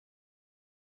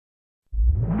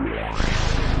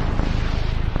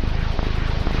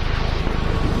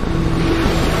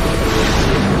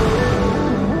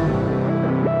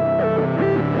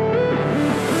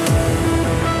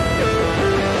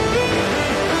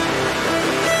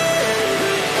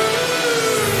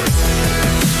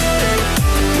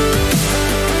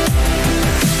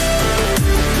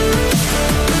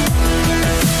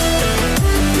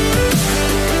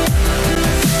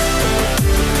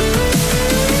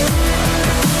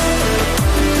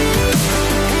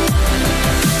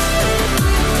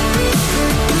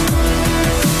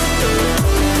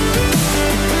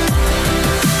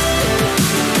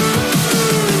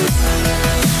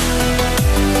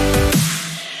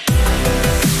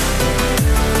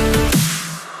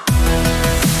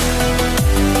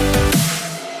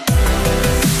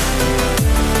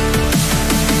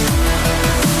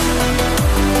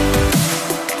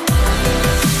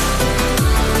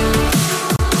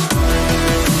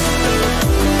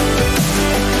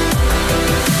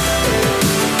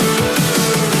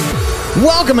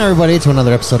Welcome, everybody, to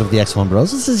another episode of the X1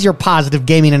 Bros. This is your positive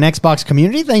gaming and Xbox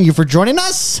community. Thank you for joining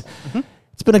us. Mm-hmm.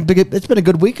 It's been a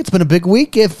good week. It's been a big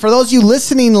week. If for those of you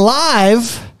listening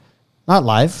live, not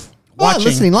live,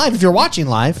 listening live. If you're watching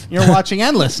live, you're watching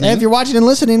and listening. And if you're watching and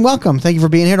listening, welcome. Thank you for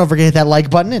being here. Don't forget to hit that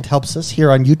like button. It helps us here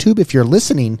on YouTube. If you're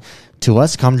listening to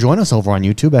us, come join us over on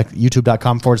YouTube at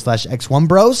youtube.com/X1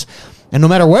 Bros. And no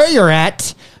matter where you're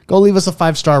at, go leave us a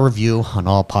 5-star review on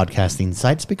all podcasting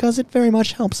sites because it very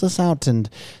much helps us out. And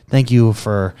thank you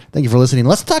for listening.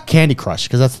 Let's talk Candy Crush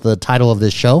because that's the title of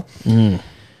this show.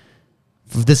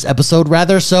 This episode,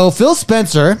 rather. So Phil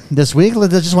Spencer this week, I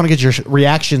just want to get your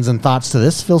reactions and thoughts to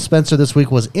this. Phil Spencer this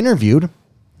week was interviewed,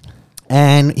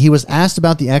 and he was asked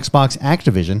about the Xbox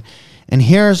Activision, and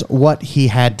here's what he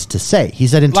had to say. He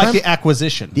said, the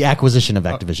acquisition. The acquisition of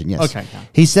Activision, yes. Okay. Yeah.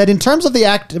 He said, in terms of the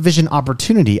Activision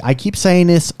opportunity, I keep saying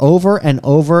this over and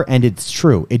over, and it's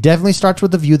true. It definitely starts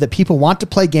with the view that people want to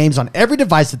play games on every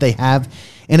device that they have.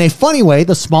 In a funny way,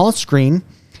 the smallest screen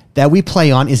that we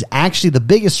play on is actually the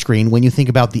biggest screen when you think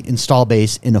about the install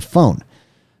base in a phone.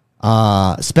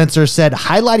 Spencer said,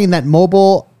 highlighting that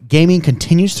mobile gaming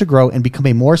continues to grow and become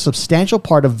a more substantial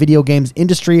part of video games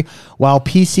industry while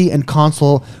PC and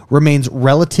console remains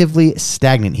relatively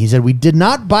stagnant. He said, we did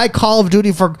not buy Call of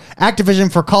Duty for Activision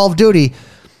for Call of Duty.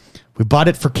 We bought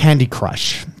it for Candy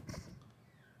Crush.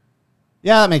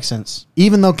 Yeah, that makes sense.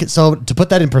 So to put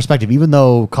that in perspective, even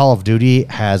though Call of Duty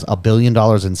has $1 billion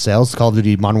in sales, Call of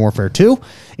Duty Modern Warfare 2,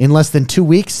 in less than 2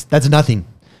 weeks, that's nothing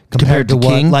compared to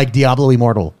what like Diablo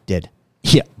Immortal did.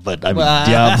 Yeah, but I mean,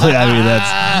 Diablo. I mean,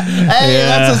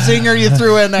 that's a zinger you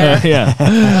threw in there.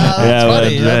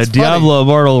 That's Diablo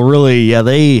Immortal really. Yeah,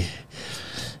 they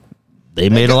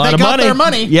made a lot of money. Their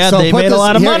money. Yeah, so they made a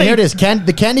lot of money. Here it is.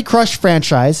 The Candy Crush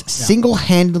franchise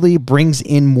single-handedly brings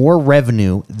in more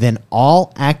revenue than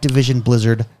all Activision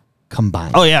Blizzard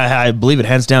combined. Oh yeah, I believe it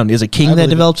hands down. Is it King that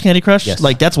developed Candy Crush? Yes.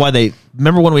 Like that's why they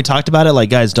remember when we talked about it.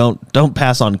 Like guys, don't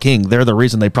pass on King. They're the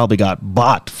reason they probably got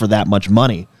bought for that much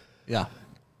money. Yeah.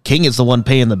 King is the one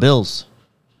paying the bills.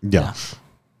 Yeah.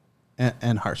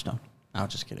 And Hearthstone. No,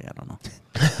 just kidding. I don't know.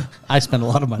 I spend a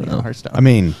lot of money on Hearthstone. I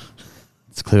mean,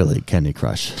 it's clearly Candy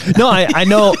Crush. No, I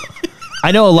know.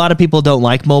 I know a lot of people don't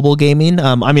like mobile gaming.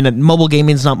 I mean, mobile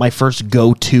gaming is not my first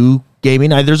go-to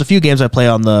gaming. There's a few games I play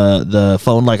on the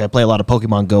phone. Like I play a lot of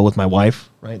Pokemon Go with my wife.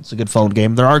 Right, it's a good phone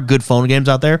game. There are good phone games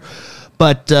out there.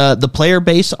 But the player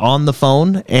base on the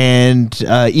phone and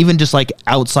even just like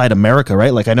outside America,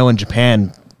 right? Like I know in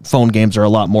Japan, phone games are a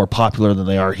lot more popular than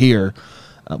they are here.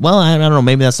 Well, I don't know.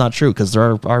 Maybe that's not true because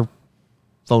there are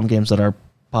phone games that are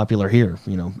popular here,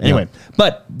 you know. Anyway,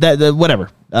 but whatever.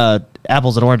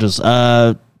 Apples and oranges.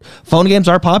 Phone games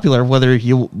are popular, whether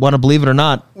you want to believe it or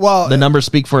not. Well, the numbers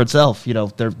speak for itself. You know,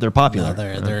 they're popular.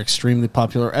 No, they're extremely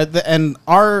popular, and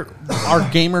our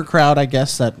gamer crowd, I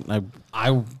guess that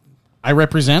I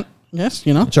represent. Yes,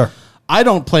 you know. Sure. I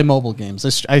don't play mobile games.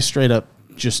 I straight up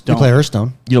just don't. You play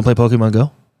Hearthstone. You don't play Pokemon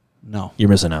Go? No. You're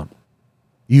missing out.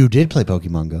 You did play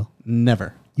Pokemon Go.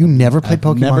 Never. You never played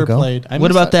Pokemon never Go? Played.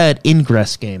 What about that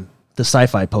Ingress game? The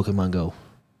sci-fi Pokemon Go?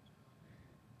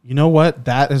 You know what?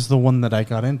 That is the one that I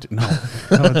got into. No,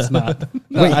 it's not.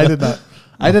 No, I did not.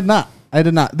 I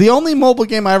did not. The only mobile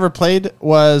game I ever played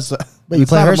was... But you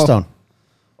play Hearthstone.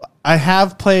 I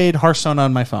have played Hearthstone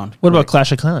on my phone. What about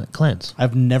Clash of Clans?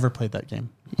 I've never played that game.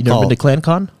 You never been to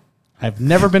ClanCon? I've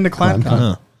never been to ClanCon.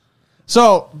 Huh.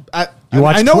 So you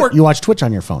watch Twitch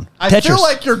on your phone. I Tetris. feel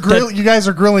like you guys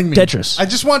are grilling me. Tetris. I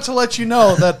just want to let you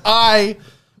know that I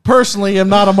personally am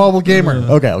not a mobile gamer.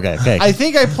 Okay. I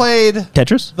think I played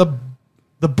Tetris?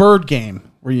 the bird game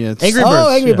where you Angry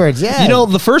Birds. Angry Birds, yeah. You know,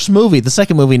 the first movie, the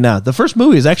second movie, the first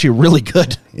movie is actually really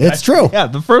good. It's true. Yeah,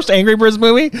 the first Angry Birds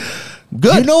movie,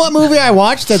 good. You know what movie I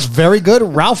watched that's very good?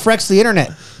 Ralph Wrecks the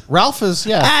Internet. Ralph is,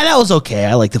 that was okay.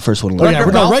 I like the first one a little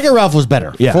bit. Regular Ralph was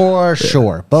better, for Yeah.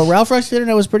 sure. But Ralph Wrecks the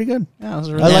Internet was pretty good. Yeah, it was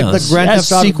really I like nice. the Grand As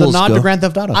Theft Auto, the sequels nod go. to Grand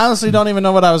Theft Auto. I honestly don't even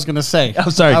know what I was going to say. I'm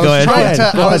sorry, I go was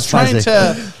ahead. trying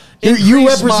to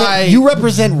You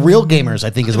represent real gamers, I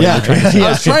think is what you're trying to say.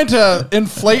 I was trying to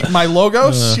inflate my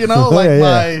logos,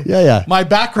 my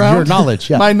background, Your knowledge,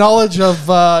 my knowledge of,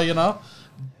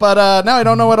 But now I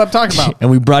don't know what I'm talking about. And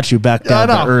we brought you back down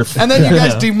to earth. And then you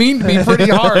guys demeaned me pretty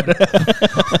hard.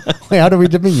 Wait, how do we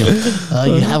demean you?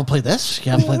 You haven't played this.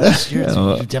 You haven't played this. You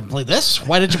haven't played this.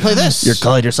 Why did you play this? You're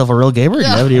calling yourself a real gamer? You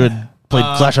haven't even played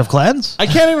Clash of Clans? I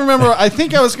can't even remember. I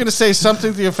think I was going to say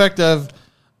something to the effect of,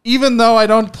 even though I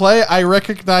don't play, I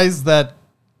recognize that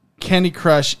Candy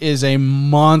Crush is a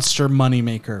monster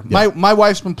moneymaker. Yeah. My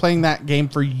wife's been playing that game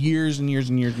for years and years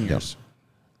and years and years.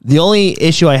 The only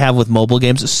issue I have with mobile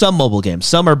games, some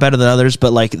are better than others,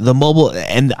 but like the mobile,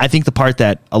 and I think the part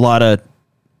that a lot of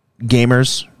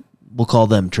gamers, we'll call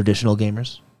them traditional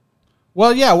gamers,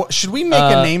 Well, yeah. Should we make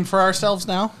a name for ourselves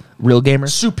now? real gamers,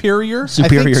 Superior?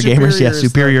 superior gamers, yeah, is the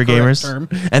superior correct gamers, term.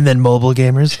 and then mobile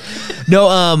gamers.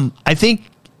 No, I think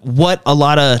what a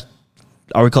lot of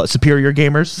are we call it superior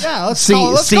gamers? Yeah, let's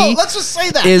just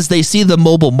say that. Is they see the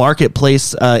mobile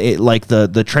marketplace, like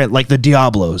the trend, like the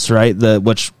Diablos, right?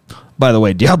 Which, by the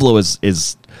way, Diablo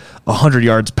is 100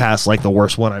 yards past like the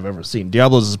worst one I've ever seen.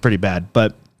 Diablos is pretty bad,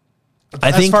 but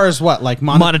I think as far as what, like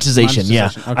monetization,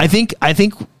 yeah. Okay. I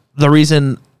think the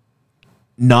reason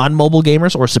non-mobile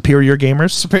gamers or superior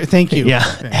gamers, Thank you. yeah,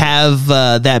 have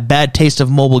that bad taste of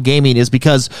mobile gaming is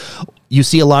because you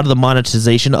see a lot of the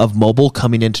monetization of mobile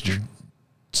coming into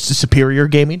superior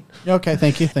gaming. Okay,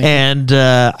 thank you. And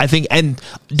I think, and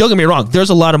don't get me wrong, there's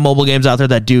a lot of mobile games out there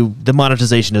that do the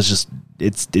monetization is just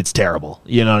it's terrible.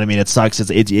 You know what I mean? It sucks.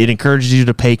 It encourages you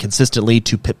to pay consistently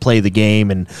to play the game,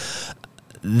 and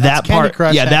that part,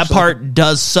 Crush, that actually. part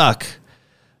does suck.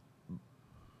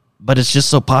 But it's just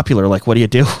so popular. Like, what do you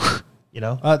do? You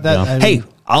know? Hey,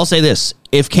 I'll say this: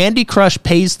 if Candy Crush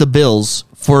pays the bills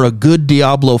for a good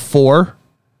Diablo 4.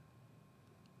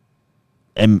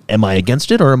 Am I against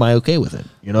it or am I okay with it?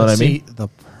 You know what I mean? The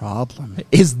problem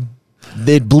Is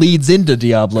it bleeds into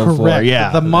Diablo 4.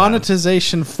 Yeah. The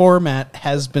monetization format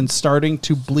has been starting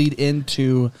to bleed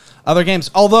into other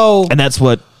games. Although, and that's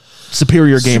what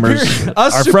superior gamers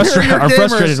are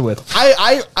frustrated with.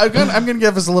 I'm going to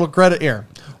give us a little credit here.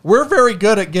 We're very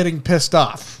good at getting pissed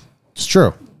off. It's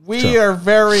true. We are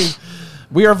very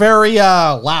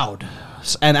loud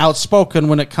and outspoken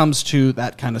when it comes to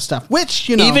that kind of stuff. Which,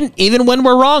 you know, even when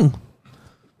we're wrong,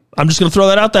 I'm just going to throw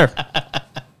that out there.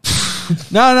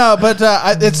 No, but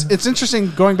it's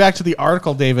interesting going back to the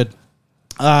article, David.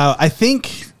 I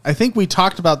think we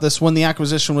talked about this when the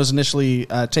acquisition was initially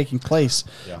taking place.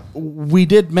 Yeah. We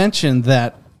did mention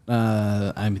that.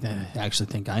 I actually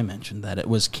think I mentioned that it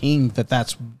was King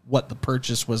that's what the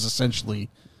purchase was essentially.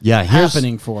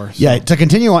 Happening for. So. Yeah, to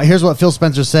continue on, here's what Phil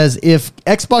Spencer says. If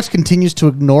Xbox continues to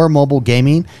ignore mobile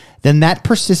gaming, then that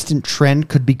persistent trend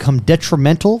could become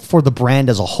detrimental for the brand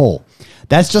as a whole.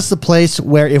 That's just the place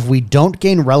where if we don't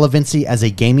gain relevancy as a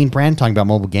gaming brand, talking about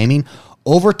mobile gaming,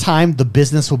 over time, the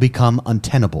business will become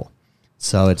untenable.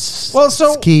 So it's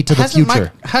key to the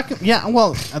future.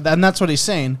 And that's what he's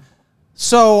saying.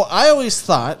 So I always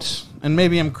thought, and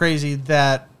maybe I'm crazy,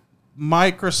 that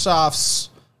Microsoft's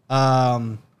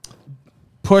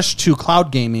push to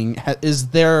cloud gaming is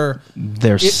their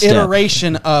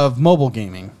iteration of mobile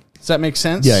gaming. Does that make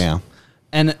sense? Yeah.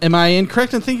 And am I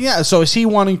incorrect in thinking that? So is he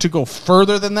wanting to go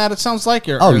further than that, it sounds like?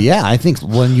 Yeah. I think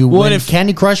when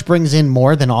Candy Crush brings in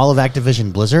more than all of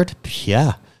Activision Blizzard,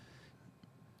 yeah.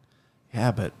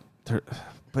 Yeah, but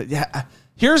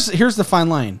here's the fine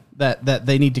line that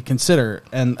they need to consider.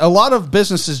 And a lot of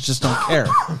businesses just don't care,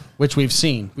 which we've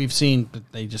seen. We've seen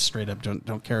that they just straight up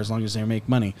don't care as long as they make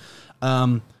money.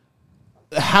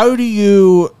 How do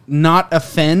you not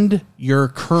offend your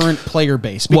current player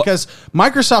base? Because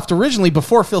Microsoft originally,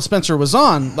 before Phil Spencer was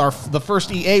on, the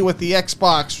first EA with the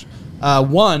Xbox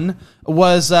One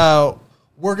was,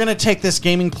 we're going to take this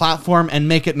gaming platform and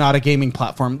make it not a gaming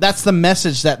platform. That's the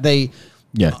message that they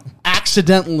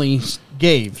accidentally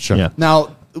gave. Sure. Yeah.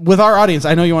 Now, with our audience,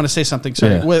 I know you want to say something.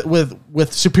 Sorry. Yeah.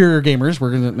 With superior gamers,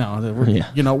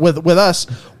 with us,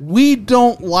 we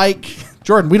don't like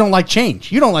Jordan. We don't like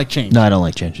change. You don't like change. No, I don't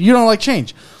like change. You don't like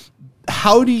change.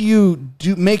 How do you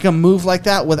make a move like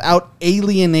that without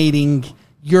alienating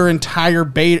your entire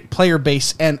player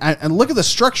base? And look at the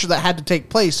structure that had to take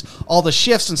place, all the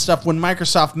shifts and stuff. When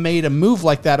Microsoft made a move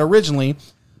like that originally,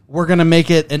 we're going to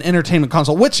make it an entertainment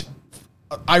console, which,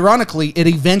 ironically, it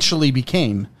eventually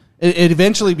became. It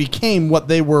eventually became what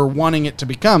they were wanting it to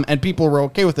become, and people were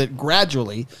okay with it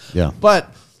gradually. Yeah.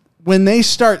 But when they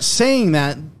start saying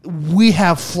that, we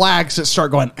have flags that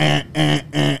start going,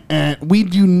 We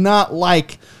do not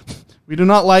like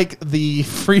the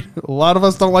free. A lot of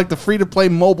us don't like the free to play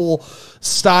mobile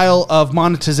style of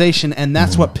monetization, and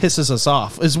that's what pisses us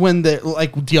off. Is when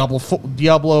like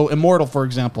Diablo Immortal, for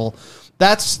example.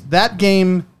 That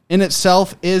game in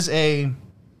itself is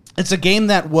It's a game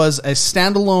that was a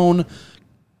standalone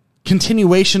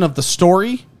continuation of the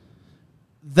story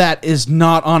that is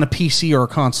not on a PC or a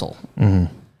console.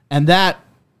 Mm-hmm. And that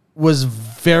was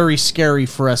very scary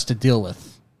for us to deal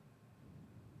with.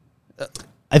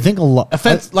 I think a lot...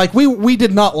 we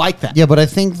did not like that. Yeah, but I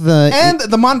think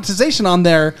the monetization on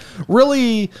there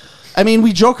really... I mean,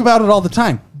 we joke about it all the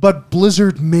time, but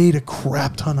Blizzard made a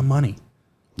crap ton of money.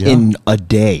 In a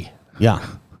day. Yeah.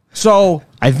 So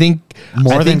I think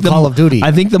More I think than Call of Duty.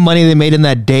 I think the money they made in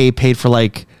that day paid for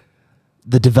like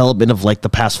the development of like the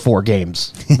past 4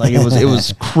 games. Like it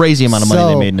was crazy amount of money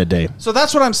they So- made in a day. so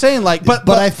that's what I'm saying. Like, But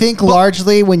I think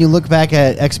largely when you look back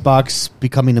at Xbox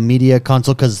becoming a media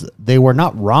console, because they were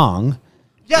not wrong.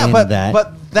 yeah, in but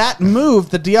that move,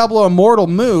 the Diablo Immortal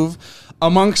move,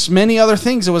 amongst many other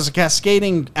things, it was a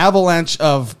cascading avalanche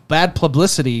of bad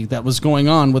publicity that was going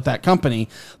on with that company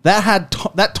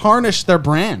that tarnished their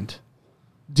brand.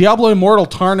 Diablo Immortal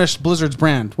tarnished Blizzard's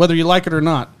brand, whether you like it or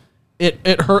not.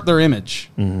 It hurt their image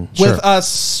with Sure.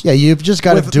 us. Yeah, you've just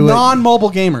got to with do it.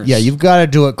 non-mobile gamers. Yeah, you've got to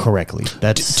do it correctly.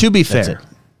 That's To be that's fair. it.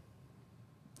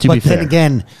 To But be fair. then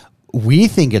again, we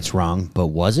think it's wrong, but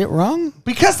was it wrong?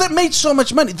 because that made so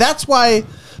much money. That's why.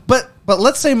 But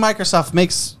let's say Microsoft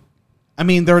makes. I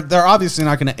mean, they're obviously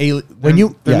not going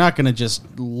to. They're not going to just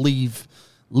leave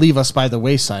us by the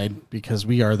wayside because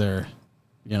we are their.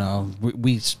 You know,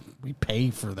 we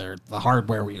pay for the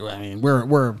hardware.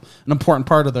 We're an important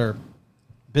part of their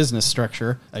business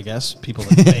structure. I guess people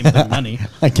that pay their money.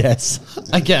 I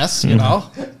guess. You know,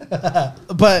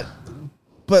 but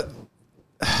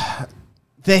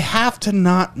they have to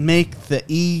not make the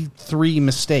E3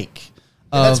 mistake.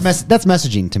 That's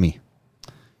messaging to me.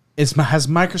 Has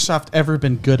Microsoft ever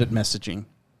been good at messaging?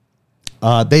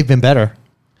 They've been better.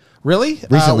 Really?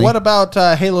 Recently. What about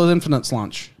Halo Infinite's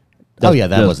launch? Oh yeah,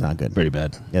 that was not good. Pretty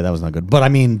bad. Yeah, that was not good. But I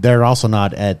mean, they're also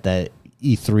not at the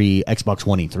E3 Xbox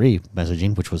One E3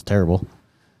 messaging, which was terrible.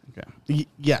 Okay.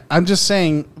 Yeah, I'm just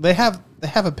saying they have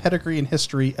a pedigree and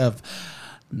history of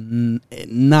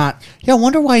not. Yeah, I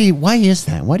wonder why is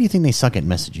that? Why do you think they suck at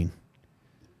messaging?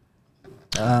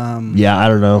 Yeah, I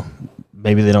don't know.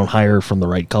 Maybe they don't hire from the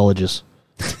right colleges.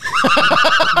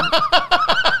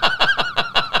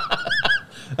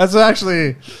 That's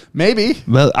actually maybe.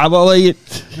 But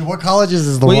What colleges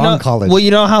is the you wrong know, college? well,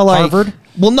 you know how like Harvard?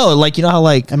 Well, no, like you know how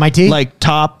like MIT? like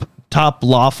top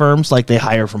law firms like they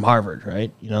hire from Harvard,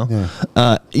 right? You know,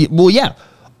 yeah,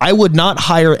 I would not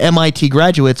hire MIT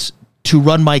graduates to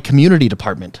run my community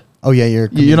department. Oh yeah, you're.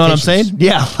 You know what I'm saying?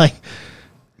 Yeah, like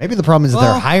Maybe the problem is that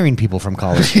Well- they're hiring people from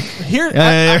college. Here,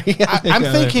 I'm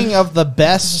thinking of the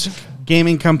best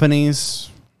gaming companies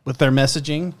with their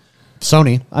messaging.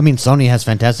 Sony. I mean, Sony has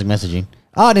fantastic messaging.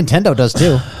 Oh, Nintendo does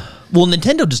too. well,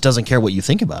 Nintendo just doesn't care what you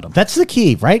think about them. That's the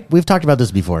key, right? We've talked about this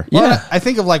before. Yeah. Well, I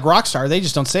think of like Rockstar. They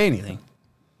just don't say anything.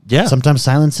 Yeah, Sometimes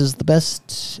silence is the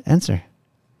best answer.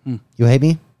 You hate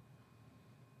me?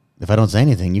 If I don't say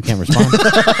anything, you can't respond.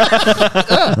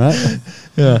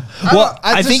 Right? Well,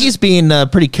 I think he's being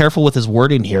pretty careful with his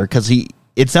wording here because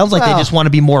it sounds like they Well- just want to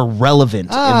be more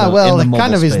relevant. in Well, the it mobile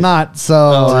kind of is space. not. So,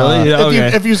 Oh, really? Yeah,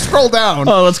 okay. if you scroll down,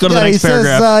 Oh, let's go to the he next says,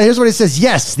 paragraph. here's what he says.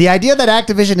 Yes, the idea that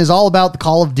Activision is all about the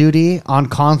Call of Duty on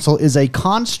console is a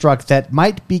construct that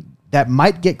might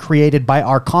get created by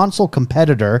our console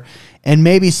competitor and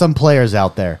maybe some players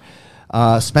out there.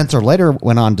 Spencer later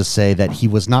went on to say that he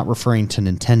was not referring to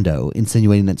Nintendo,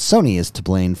 insinuating that Sony is to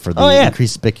blame for the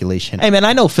increased speculation. Hey, man,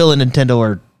 I know Phil and Nintendo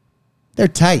are They're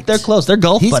tight. they're close. They're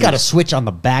golf He's buddies. got a switch on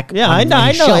the back. Yeah, on I know, the I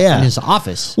know, shelf yeah. in his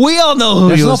office. We all know who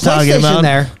There's he no was talking PlayStation about.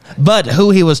 there. But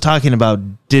who he was talking about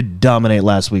did dominate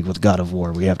last week with God of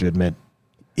War. We have to admit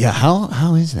Yeah,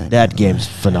 how is that? that game's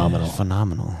phenomenal.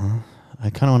 Phenomenal, huh? I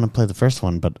kind of want to play the first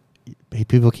one, but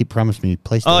people keep promising me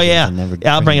PlayStation. Oh yeah, and never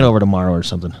yeah. I'll bring it over tomorrow or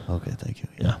something. Okay, thank you.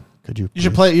 Yeah. Could you? you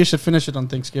should play. You should finish it on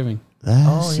Thanksgiving.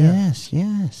 Yes,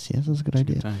 yes. That's a good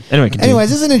idea. time. Anyway, continue.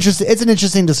 Anyways, it's an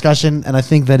interesting discussion, and I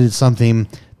think that it's something.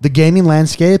 The gaming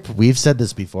landscape, we've said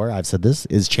this before. I've said this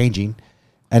is changing,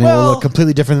 and it will Well- look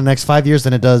completely different in the next 5 years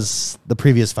than it does the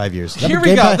previous 5 years. Here we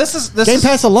Game go. Pass- This Game is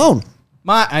Pass alone.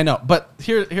 I know, but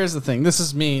here's the thing. This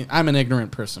is me. I'm an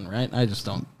ignorant person, right? I just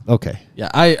don't. Okay. Yeah,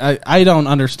 I don't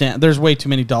understand. There's way too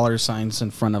many dollar signs in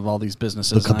front of all these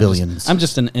businesses. The and billions. I'm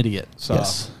just an idiot. So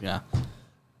Yes. yeah.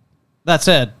 That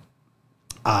said,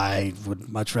 I would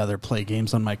much rather play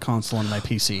games on my console and my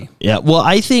PC. yeah. Well,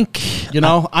 I think You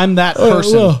know, I'm that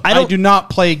person. well, I do not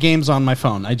play games on my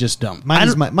phone. I just don't. Mine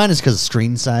is because of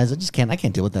screen size. I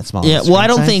can't deal with that small. Yeah, well, screen I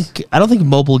don't size. think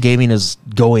mobile gaming is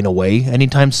going away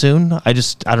anytime soon. I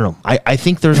don't know. I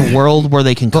think there's a world where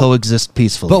they can coexist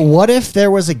peacefully. But what if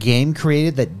there was a game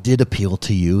created that did appeal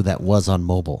to you that was on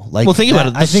mobile? Like, Well, think about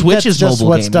it. The I think Switch that's is just mobile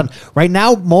what's gaming. done right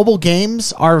now. Mobile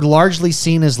games are largely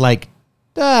seen as like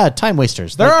time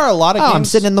wasters. There Like, are a lot of I'm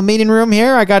games- sitting in the meeting room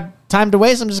here. I got time to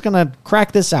waste. I'm just gonna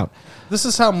crack this out. This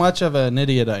is how much of an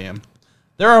idiot I am.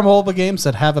 There are mobile games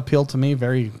that have appealed to me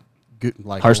very good.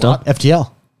 Like Hearthstone? a lot.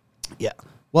 FTL. Yeah.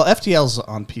 Well, FTL's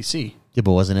on PC. Yeah,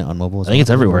 but wasn't it on mobile? I think it's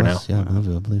everywhere now. Yeah, I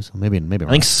believe so. Maybe. I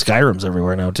think Skyrim's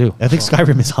everywhere now too.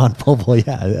 Skyrim is on mobile.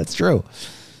 Yeah, that's true.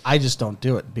 I just don't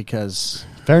do it because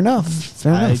Fair enough.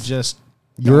 Fair I enough. just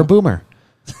You're a boomer.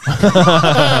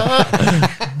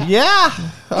 yeah.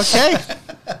 Okay,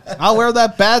 I'll wear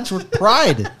that badge with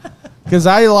pride because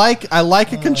I like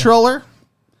a controller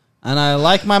and I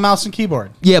like my mouse and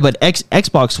keyboard. Yeah, but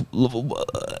Xbox,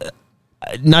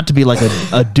 not to be like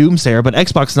a doomsayer, but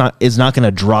Xbox is not going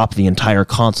to drop the entire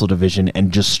console division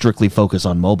and just strictly focus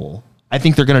on mobile. I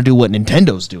think they're going to do what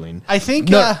Nintendo's doing. I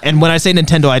think, and when I say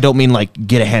Nintendo, I don't mean like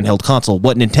get a handheld console.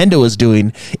 What Nintendo is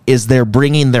doing is they're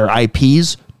bringing their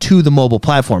IPs to the mobile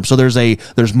platform. So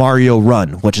there's Mario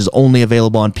Run, which is only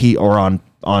available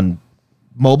on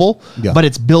mobile, but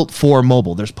it's built for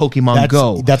mobile. There's Pokemon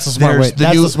Go. That's a smart way.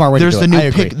 That's a smart way to do it. I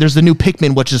agree. There's the new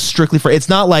Pikmin, which is strictly for. It's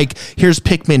not like here's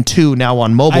Pikmin 2 now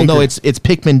on mobile. No, it's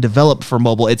Pikmin developed for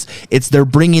mobile. It's they're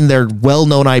bringing their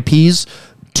well-known IPs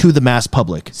to the mass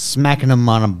public, smacking them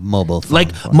on a mobile phone.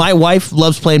 Like my wife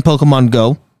loves playing Pokemon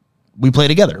Go. We play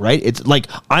together, right? It's like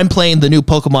I'm playing the new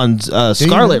Pokemon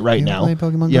Scarlet right now. Play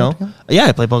Pokemon Go together? Yeah,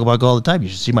 I play Pokemon Go all the time. You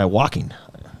should see my walking.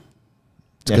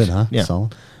 It's good, huh? Yeah.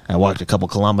 Solid. I walked a couple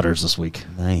kilometers this week.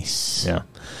 Nice. Yeah,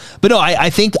 but no, I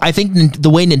think the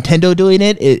way Nintendo doing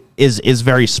it is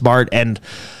very smart, and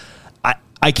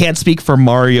I can't speak for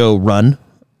Mario Run,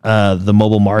 the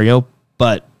mobile Mario,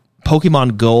 but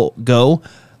Pokemon Go,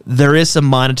 there is some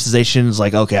monetizations.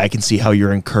 Like, okay, I can see how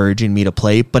you're encouraging me to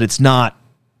play, but it's not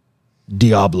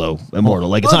Diablo Immortal.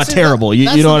 Like, it's not terrible. You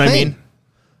know what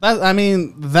I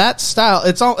mean? That style.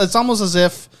 It's almost as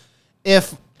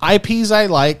if IPs I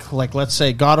like let's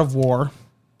say God of War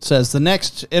says the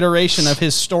next iteration of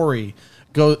his story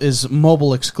is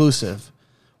mobile exclusive.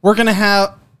 We're gonna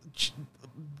have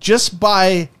just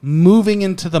by moving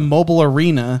into the mobile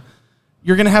arena,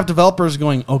 you're gonna have developers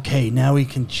going, okay, now we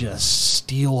can just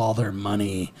steal all their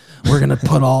money. We're gonna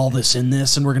put all this in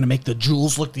this, and we're gonna make the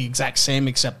jewels look the exact same,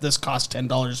 except this costs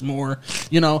 $10 more.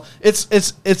 You know,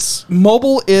 it's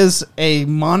mobile is a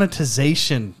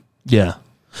monetization. Yeah.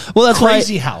 Well, that's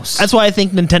crazy why, house. That's why I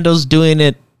think Nintendo's doing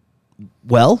it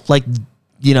well. Like,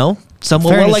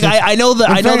 somewhat well. Like I know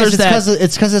there's that.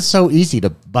 It's because it's so easy to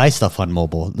buy stuff on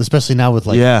mobile, especially now with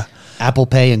Apple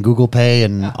Pay and Google Pay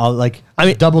and all.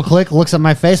 Double click, looks at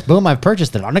my face, boom, I've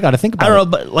purchased it. I got to think about it. I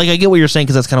don't know, but I get what you're saying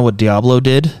because that's kind of what Diablo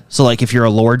did. So if you're a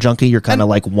lore junkie, you're kind of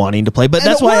wanting to play. But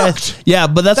that's why, that's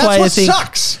why I think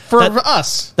sucks for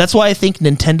us. That's why I think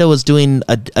Nintendo is doing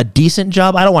a decent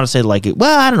job. I don't want to say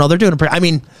well, I don't know, they're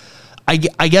doing I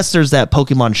guess there's that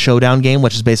Pokemon Showdown game,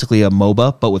 which is basically a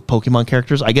MOBA, but with Pokemon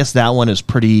characters. I guess that one is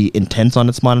pretty intense on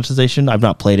its monetization. I've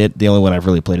not played it. The only one I've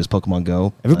really played is Pokemon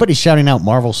Go. Everybody's shouting out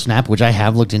Marvel Snap, which I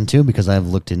have looked into because I've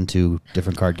looked into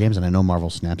different card games, and I know Marvel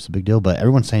Snap's a big deal, but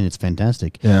everyone's saying it's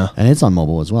fantastic. Yeah. And it's on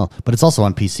mobile as well. But it's also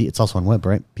on PC. It's also on web,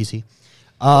 right? PC.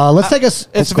 Let's take us.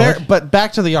 But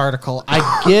back to the article. I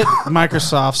get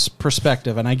Microsoft's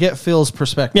perspective, and I get Phil's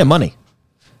perspective. Yeah, money.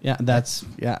 Yeah,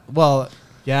 Well,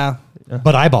 yeah.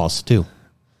 But eyeballs, too.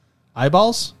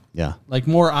 Eyeballs? Yeah. Like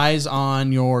more eyes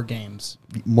on your games.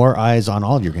 More eyes on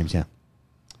all of your games, yeah.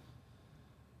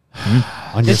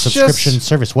 On your subscription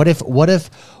service. What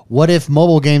if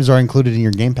mobile games are included in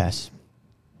your Game Pass?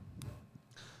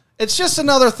 It's just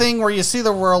another thing where you see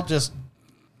the world just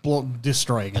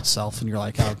destroying itself, and you're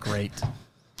like, oh, great.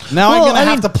 Now I'm going to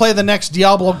have to play the next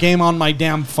Diablo game on my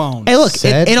damn phone. Hey, look,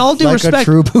 in all due respect, a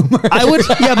true boomer.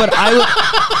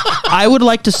 I would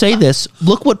like to say this.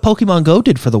 Look what Pokemon Go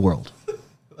did for the world.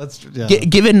 That's true. Yeah.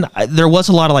 Given there was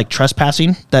a lot of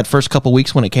trespassing that first couple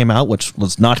weeks when it came out, which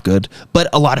was not good, but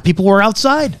a lot of people were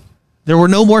outside. There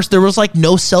was no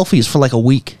selfies for a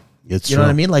week. It's you know what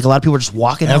I mean? A lot of people were just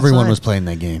walking Everyone outside, was playing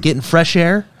that game. getting fresh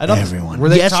air. Everyone. Were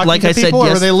they talking to people,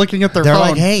 or were they looking at their They're phone?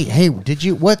 like, hey,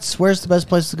 where's the best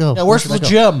place to go? Yeah, where's the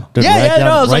gym?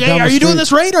 I was like, hey, are you doing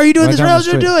this right? Are you doing this right? I was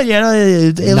doing it.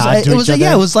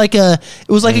 Yeah, it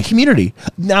was like a community.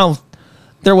 Now,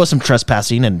 there was some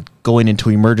trespassing and going into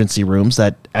emergency rooms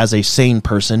that, as a sane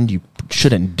person, you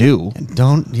shouldn't do.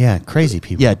 Crazy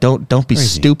people. Yeah, don't be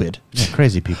stupid. Yeah,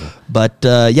 crazy people. But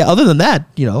other than that,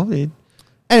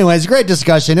 Anyways, great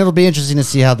discussion. It'll be interesting to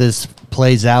see how this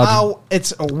plays out.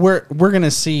 We're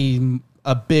gonna see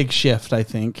a big shift, I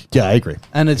think. Yeah, I agree.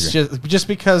 And it's just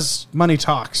because money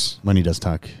talks. Money does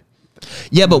talk.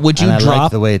 Yeah, but would you And I drop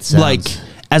like the way it sounds.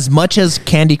 as much as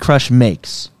Candy Crush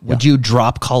makes? Would you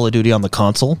drop Call of Duty on the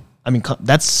console? I mean,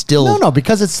 that's still No,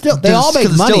 because it's still they all make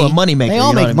it's money. still a money maker, They all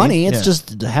you know make what I money. mean? It's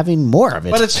just having more of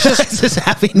it. But it's just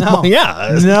having no,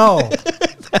 yeah. no.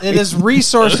 It is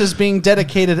resources being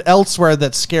dedicated elsewhere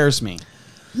that scares me.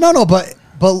 no, but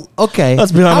But okay,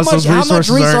 Let's be honest, How much, those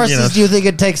resources aren't, do you think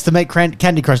it takes to make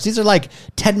Candy Crush? These are like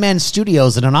 10-man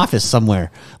studios in an office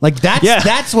somewhere. Like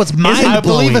that's what's mind blowing. I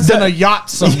believe it's in a yacht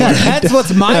somewhere. Yeah, that's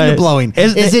what's mind blowing.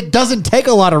 Is it doesn't take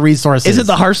a lot of resources? Is it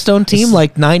the Hearthstone team,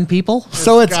 like 9 people?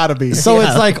 So it's gotta be. So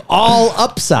it's like all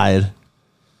upside.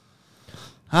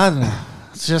 I don't know.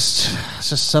 It's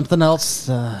just something else.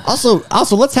 Also,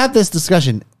 let's have this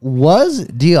discussion. Was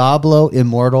Diablo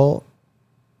Immortal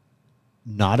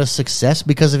not a success?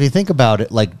 Because if you think about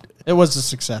it, like, It was a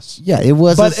success. yeah, it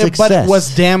was a success. But it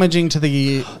was damaging to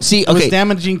the See, It was okay.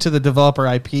 damaging to the developer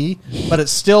IP. But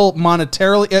it's still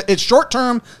monetarily. It's short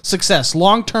term success.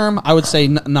 Long term, I would say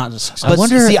not a success. I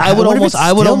wonder- I wonder if it's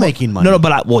still almost making money. No,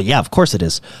 but well, yeah, of course it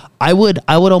is. I would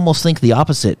almost think the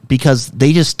opposite because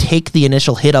they just take the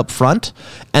initial hit up front,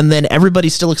 and then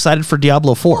everybody's still excited for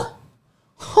Diablo 4.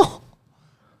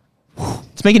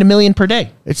 It's making $1 million per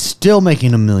day. It's still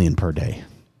making $1 million per day.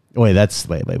 Wait,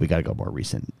 we got to go more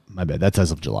recent. My bad. That's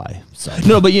as of July. So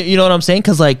No, but you know what I'm saying?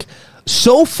 Because like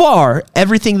so far,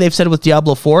 everything they've said with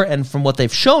Diablo 4 and from what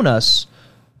they've shown us,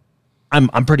 I'm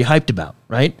pretty hyped about.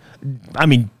 Right? I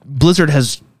mean, Blizzard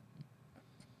has,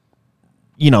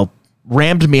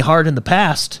 rammed me hard in the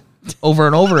past over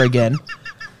and over again.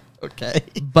 okay.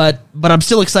 But I'm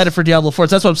still excited for Diablo 4.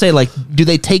 So that's what I'm saying. Like, do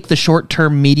they take the short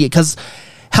term media? Because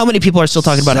how many people are still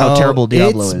talking about how So terrible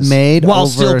Diablo it's is made while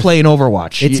over- still playing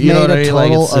Overwatch? it's You know made what I a mean? Like,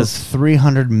 total it's of just-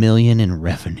 $300 million in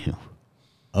revenue.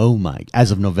 Oh my!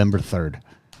 As of November 3rd.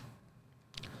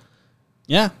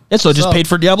 Yeah. Yeah, so it just paid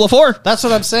for Diablo 4. That's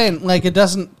what I'm saying. Like it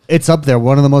doesn't. It's up there.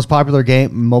 One of the most popular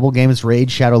mobile games, Raid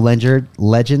Shadow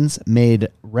Legends, made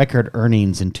record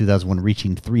earnings in 2001,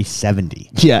 reaching 370.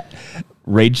 Yeah.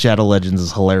 Raid Shadow Legends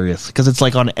is hilarious because it's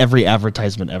like on every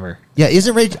advertisement ever. Yeah,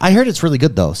 isn't Raid? I heard it's really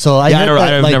good though. So I Yeah, heard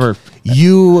I've that, never-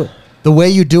 the way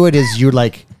you do it is you're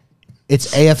like,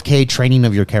 it's AFK training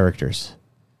of your characters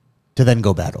to then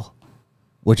go battle,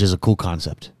 which is a cool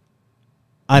concept.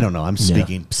 I don't know. I'm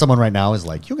speaking. Someone right now is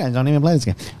like, you guys don't even play this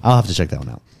game. I'll have to check that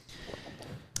one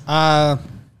out.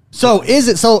 So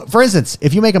for instance,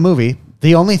 if you make a movie,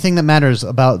 the only thing that matters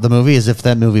about the movie is if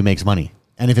that movie makes money.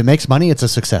 And if it makes money, it's a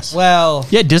success. Well,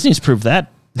 Yeah, Disney's proved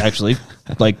that, actually,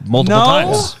 like multiple No.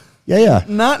 times. Yeah.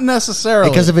 not necessarily.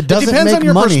 Because if it doesn't depends make on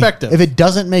your money, perspective. if it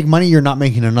doesn't make money, you're not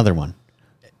making another one.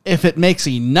 If it makes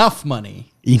enough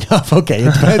money. Enough. Okay.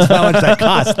 It depends how much that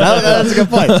costs. That's a good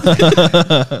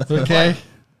point. Okay.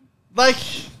 Like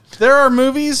there are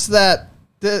movies that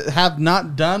have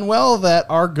not done well that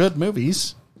are good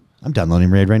movies. I'm downloading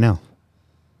Raid right now.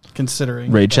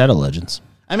 Considering Raid Shadow Legends.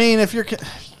 I mean, if you're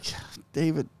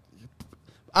David,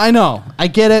 I know, I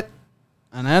get it,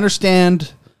 and I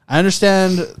understand. I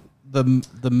understand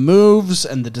the moves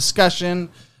and the discussion.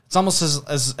 It's almost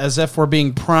as if we're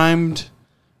being primed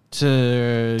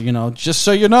to, just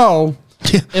so you know,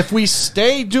 if we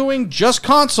stay doing just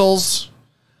consoles,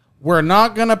 we're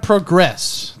not going to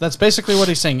progress. That's basically what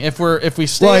he's saying. If we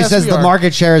stay, Well, he as says we the are-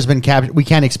 market share has been captured. We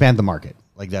can't expand the market.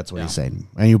 Like that's what he's saying,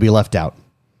 and you'll be left out.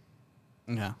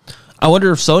 Yeah. I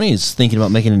wonder if Sony is thinking about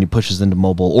making any pushes into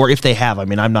mobile, or if they have. I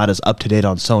mean, I'm not as up to date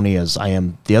on Sony as I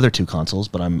am the other two consoles,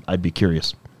 but I'd be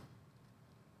curious.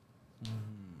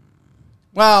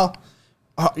 Well,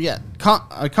 yeah,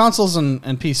 consoles and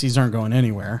PCs aren't going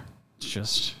anywhere. It's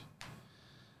just,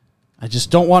 I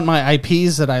just don't want my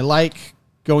IPs that I like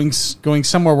going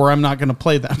somewhere where I'm not going to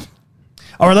play them.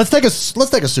 All right, let's take a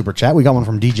super chat. We got one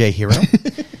from DJ Hero.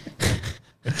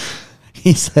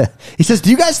 He says,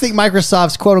 do you guys think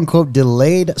Microsoft's quote unquote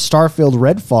delayed Starfield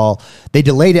Redfall, they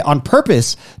delayed it on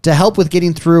purpose to help with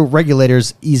getting through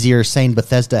regulators easier, saying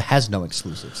Bethesda has no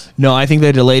exclusives? No, I think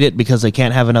they delayed it because they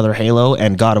can't have another Halo,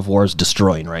 and God of War is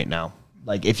destroying right now.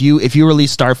 Like if you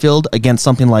release Starfield against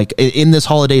something like in this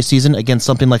holiday season against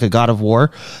something like a God of War,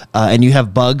 and you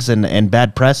have bugs and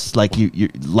bad press, like you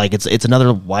like it's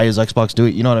another why does Xbox do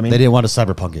it? You know what I mean? They didn't want to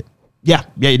cyberpunk it. Yeah.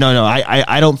 No.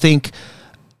 I don't think.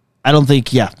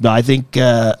 Yeah. No, I think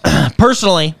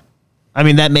personally. I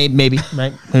mean, that maybe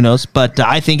right. Who knows? But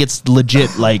I think it's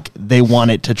legit. Like they want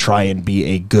it to try and be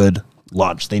a good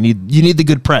launch. You need the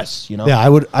good press. You know. Yeah,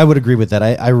 I would agree with that.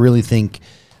 I really think.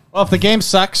 Well, if the game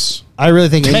sucks, I really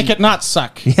think make it not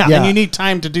suck. Yeah. And you need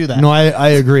time to do that. No,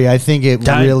 I agree. I think it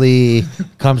Time. really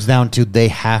comes down to they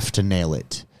have to nail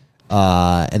it.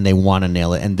 And they want to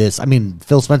nail it. And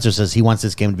Phil Spencer says he wants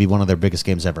this game to be one of their biggest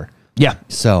games ever. Yeah.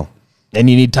 So, And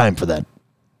you need time for that.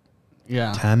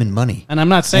 Yeah. time and money. And I'm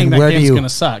not saying And that where game's do you- going to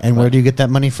suck. And but- where do you get that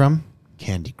money from?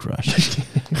 Candy Crush.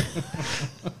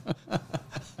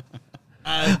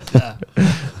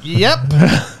 Yep.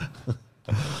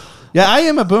 Yeah, I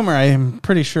am a boomer. I am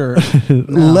pretty sure.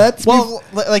 Let's Well,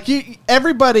 like you,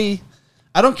 everybody.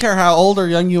 I don't care how old or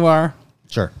young you are.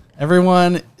 Sure.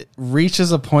 Everyone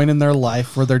reaches a point in their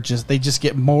life where they just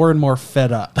get more and more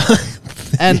fed up.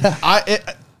 And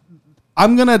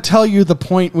I'm going to tell you the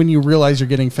point when you realize you're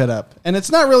getting fed up. And it's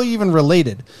not really even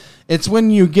related. It's when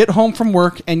you get home from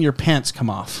work and your pants come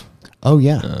off. Oh,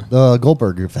 yeah. The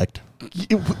Goldberg effect.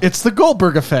 It's the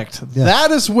Goldberg effect. Yeah.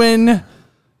 That is when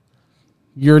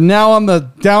you're now on the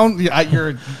down.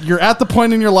 You're at the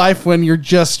point in your life when you're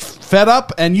just fed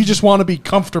up and you just want to be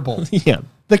comfortable. Yeah.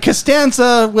 The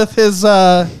Costanza with his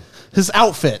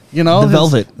outfit, you know, The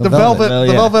velvet. the velvet Oh,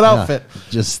 yeah. outfit.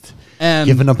 Just And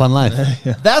giving up on life.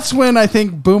 that's when I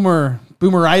think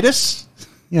boomeritis.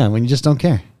 Yeah, when you just don't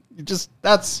care. It's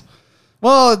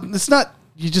not.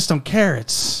 You just don't care.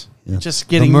 It's just The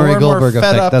getting Murray more and more Goldberg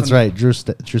fed effect. up. That's and- right. Drew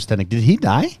Stenick. Did he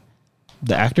die?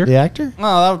 The actor? The actor?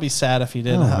 Oh, that would be sad if he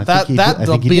did. Oh, I That'll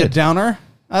think he be a did. downer.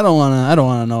 I don't want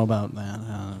to know about that.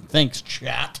 Thanks,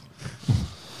 chat.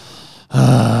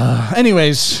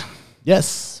 Anyways,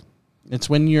 Yes. it's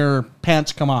when your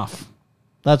pants come off.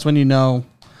 That's when you know.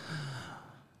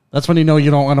 That's when you know you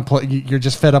don't want to play. You're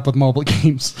just fed up with mobile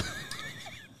games.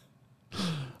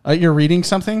 You're reading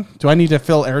something? Do I need to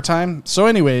fill airtime? So,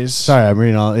 anyways, Sorry, I'm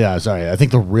reading all. Yeah, sorry. I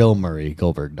think the real Murray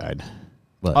Goldberg died.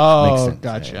 But Oh,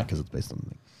 gotcha. Because it's based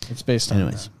on. it's based on.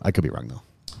 Anyways, I could be wrong though.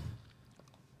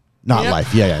 Not Yeah.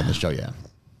 life. Yeah, in the show. Yeah.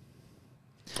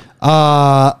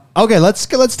 Okay, let's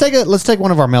take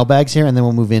one of our mailbags here, and then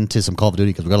we'll move into some Call of Duty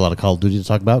because we've got a lot of Call of Duty to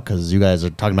talk about because you guys are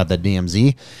talking about that DMZ,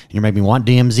 and you make me want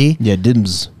DMZ, Yeah,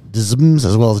 Dims. DZMs,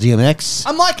 as well as DMX.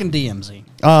 I'm liking DMZ.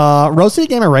 Rose City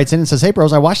Gamer writes in and says, "Hey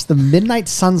bros, I watched the Midnight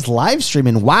Suns live stream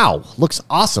and wow, looks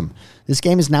awesome. This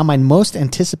game is now my most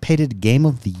anticipated game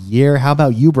of the year. How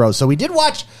about you, bros?" So we did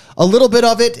watch a little bit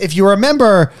of it. If you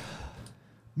remember,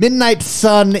 Midnight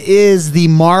Sun is the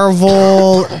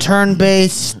Marvel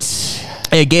turn-based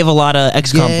It gave a lot of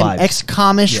XCOM game, vibes.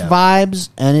 XCOM-ish Yeah. vibes,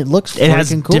 and it looks It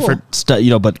has freaking cool. different stuff,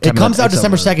 but It comes out XCOM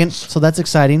December was- 2nd, so that's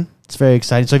exciting. It's very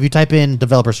exciting. So if you type in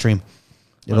developer stream,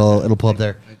 it'll pull up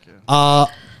there.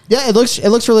 Yeah, it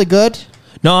looks really good.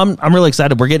 No, I'm really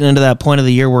excited. We're getting into that point of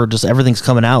the year where just everything's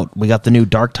coming out. We got the new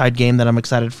Dark Tide game that I'm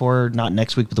excited for, not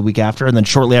next week, but the week after, and then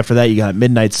shortly after that, you got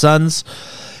Midnight Suns.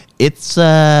 It's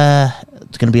going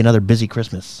to be another busy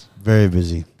Christmas. Very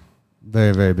busy.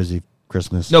 Very, very busy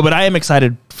Christmas. No, but I am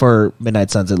excited for Midnight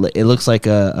Suns. It looks like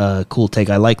a cool take.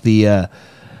 I like the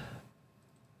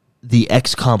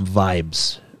XCOM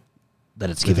vibes that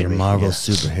it's Give giving me me. Marvel Yeah.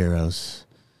 superheroes.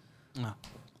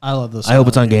 I love this. I hope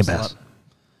it's on games Game a Pass. lot.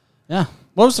 Yeah.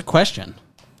 What was the question?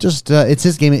 Just it's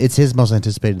his game. It's his most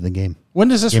anticipated game. When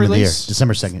does this Game of the year, release?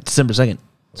 December 2nd. December 2nd,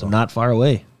 so not far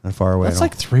away. Not far away. That's at all.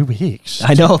 like 3 weeks.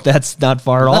 I know, that's not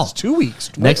far at all. That's 2 weeks.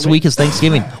 Next week is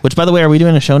Thanksgiving, which, by the way, are we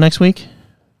doing a show next week?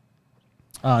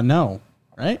 No.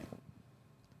 Right?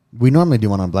 We normally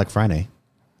do one on Black Friday,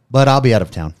 but I'll be out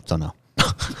of town, so no.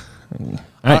 All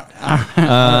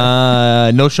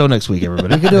right. No show next week,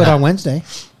 everybody. We could do it on Wednesday.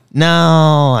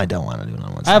 No, I don't want to do it on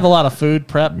Wednesday. I have a lot of food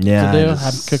prep Yeah, to do. I I'm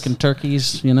just- cooking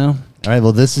turkeys, you know. All right.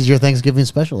 Well, this is your Thanksgiving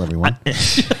special, everyone.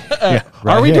 Yeah.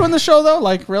 Right Are we here. doing the show though?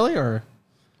 Like really, or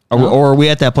Or are we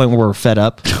at that point where we're fed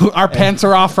up our pants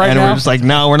are off right and now? we're just like,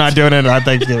 no, we're not doing it on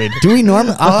Thanksgiving? Do we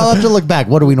normally? I'll have to look back.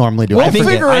 What do we normally do? We'll I think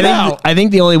figure it out. I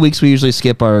think the only weeks we usually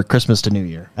skip are Christmas to New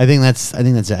Year. that's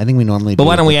it. I think we normally. But do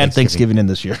why it don't for we add Thanksgiving in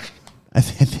this year? I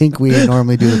think we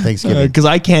normally do the Thanksgiving. Because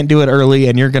I can't do it early,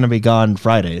 and you're going to be gone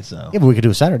Friday. So Yeah, but we could do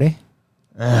a Saturday.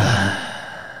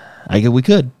 we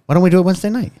could. Why don't we do it Wednesday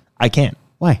night? I can't.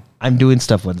 Why? I'm doing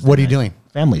stuff Wednesday. What are you night. doing?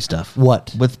 Family stuff.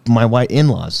 What? With my white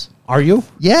in-laws. Are you?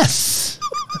 Yes.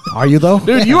 Are you though?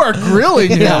 Dude, you are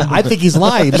grilling him. Yeah, I think he's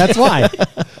lying. That's why.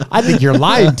 I think you're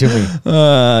lying to me.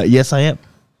 Yes, I am.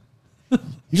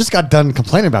 You just got done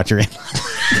complaining about your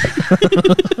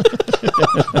in-laws.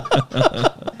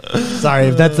 Sorry,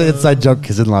 if that's an inside joke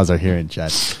because in-laws are here in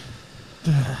chat.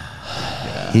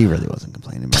 He really wasn't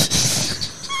complaining about it.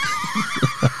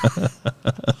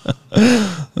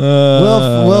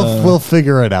 We'll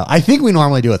figure it out. I think we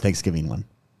normally do a Thanksgiving one.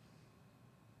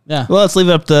 Yeah. Well, let's leave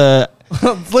it up to.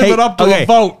 Let's leave it up to a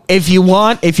vote. If you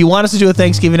want us to do a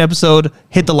Thanksgiving episode,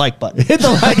 hit the like button. Hit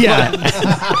the like.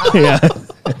 Yeah.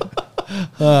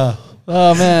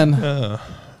 Oh man. All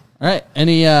right.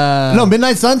 Any No,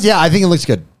 Midnight Suns. Yeah, I think it looks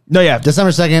good. No, yeah.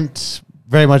 December 2nd.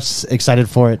 Very much excited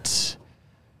for it.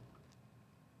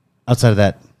 Outside of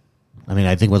that, I mean,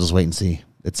 I think we'll just wait and see.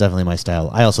 It's definitely my style.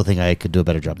 I also think I could do a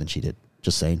better job than she did.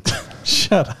 Just saying.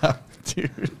 shut up,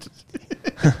 dude.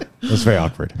 It was very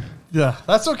awkward. Yeah.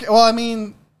 That's okay. Well, I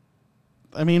mean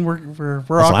we're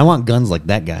Also, I want guns like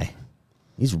that guy.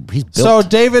 He's built. So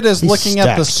David is He's looking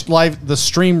at stacked. the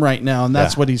stream right now, and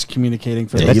that's Yeah. what he's communicating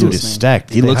for that those dude is listening.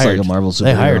 stacked. He looks like a Marvel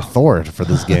They superhero. hired Thor for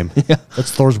this game. That's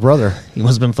Thor's brother. He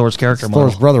must have been Thor's character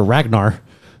Thor's model. brother Ragnar.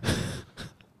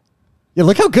 Yeah,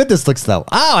 look how good this looks, though.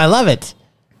 Oh, I love it.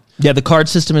 Yeah, the card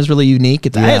system is really unique.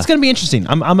 It's going to be interesting.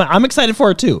 I'm excited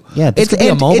for it too. Yeah, this could be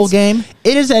a mobile game.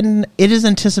 It is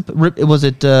anticipated. Was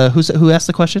it who asked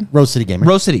the question? Rose City Gamer.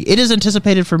 Rose City. It is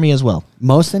anticipated for me as well.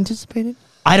 Most anticipated?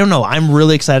 I don't know. I'm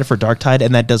really excited for Darktide,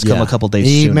 and that does come a couple days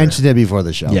He sooner. mentioned it before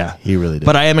the show. Yeah, he really did.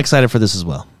 But I am excited for this as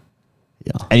well.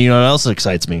 yeah, And you know what else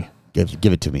excites me?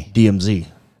 give it to me. DMZ.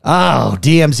 Oh,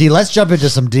 DMZ. Let's jump into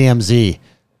some DMZ.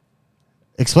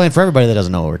 Explain for everybody that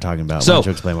doesn't know what we're talking about. Why So, don't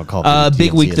you explain what Call of Duty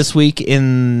big DMZ week is? this week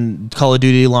in Call of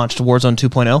Duty launched Warzone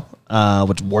 2.0,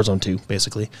 which Warzone 2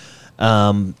 basically,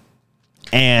 and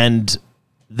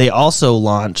they also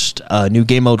launched a new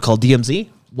game mode called DMZ,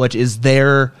 which is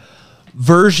their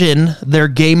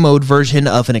game mode version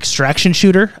of an extraction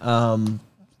shooter.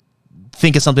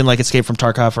 Think of something like Escape from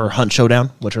Tarkov or Hunt Showdown,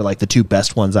 which are like the two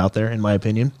best ones out there, in my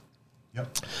opinion.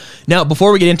 Yep. Now,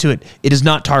 before we get into it, it is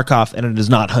not Tarkov and it is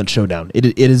not Hunt Showdown.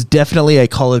 It is definitely a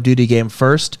Call of Duty game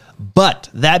first. But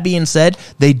that being said,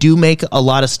 they do make a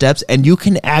lot of steps, and you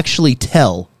can actually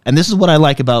tell. And this is what I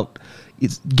like about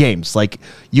games. Like,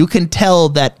 you can tell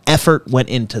that effort went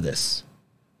into this.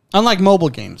 Unlike mobile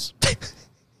games.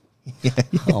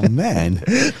 Oh, man.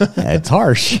 That's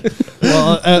harsh.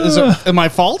 Well, am I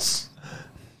false?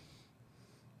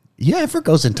 Yeah, effort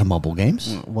goes into mobile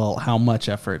games. Well, how much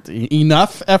effort?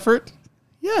 Enough effort?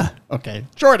 Yeah. Okay,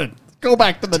 Jordan, go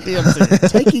back to the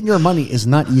DMZ. Taking your money is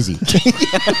not easy.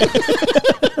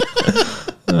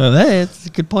 That's a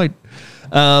good point.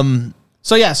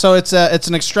 So it's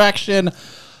an extraction,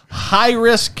 high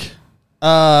risk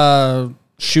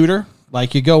shooter.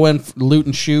 Like you go in, loot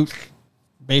and shoot,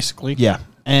 basically. Yeah.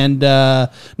 And no,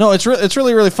 it's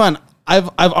really really fun. I've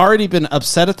already been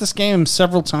upset at this game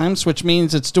several times, which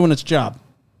means it's doing its job.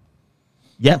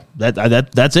 Yeah,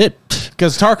 that's it.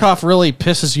 Because Tarkov really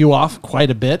pisses you off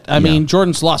quite a bit. I mean,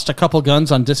 Jordan's lost a couple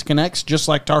guns on disconnects, just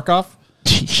like Tarkov.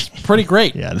 Pretty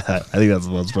great. Yeah, I think that's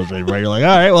the most frustrating part. You're like,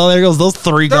 all right, well, there goes those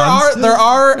three guns. There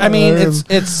are. I mean,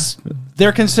 it's.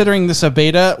 They're considering this a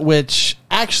beta, which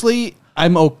actually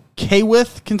I'm okay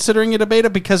with considering it a beta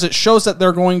because it shows that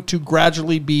they're going to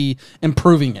gradually be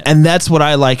improving it. And that's what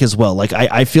I like as well. Like,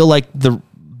 I feel like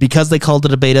because they called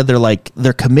it a beta,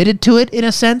 they're committed to it in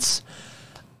a sense.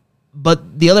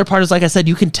 But the other part is, like I said,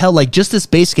 you can tell, like, just this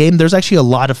base game, there's actually a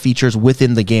lot of features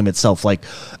within the game itself. Like,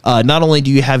 not only do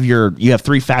you have you have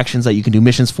 3 factions that you can do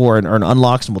missions for and earn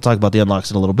unlocks, and we'll talk about the unlocks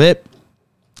in a little bit,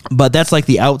 but that's like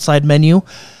the outside menu.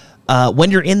 When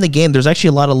you're in the game, there's actually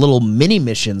a lot of little mini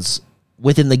missions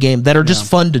within the game that are just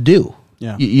fun to do.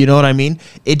 Yeah. You know what I mean?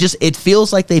 It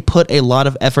feels like they put a lot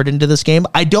of effort into this game.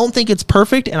 I don't think it's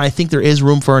perfect, and I think there is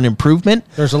room for an improvement.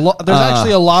 There's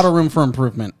actually a lot of room for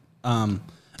improvement.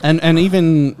 And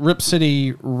even Rip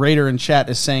City Raider in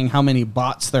chat is saying how many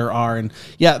bots there are, and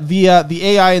yeah, the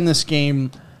AI in this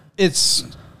game,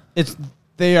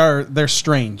 they're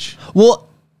strange. Well,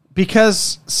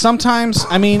 Because sometimes,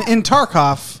 I mean, in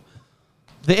Tarkov,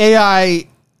 the AI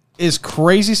is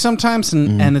crazy sometimes,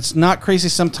 and it's not crazy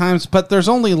sometimes, but there's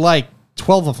only like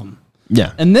 12 of them.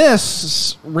 yeah. And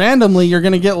this, randomly, you're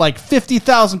going to get like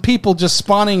 50,000 people just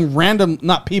spawning random,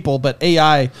 not people, but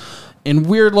AI in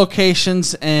weird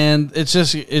locations, and it's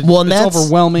just, it's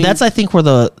overwhelming. That's, I think, where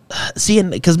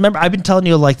because remember, I've been telling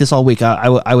you like this all week.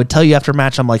 I would tell you after a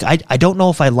match, I'm like, I don't know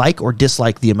if I like or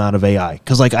dislike the amount of AI,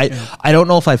 because like I don't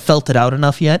know if I felt it out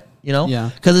enough yet, you know?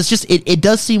 Yeah. Because it's just, it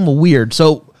does seem weird.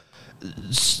 So,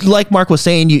 like Mark was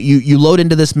saying, you load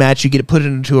into this match, you get put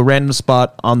into a random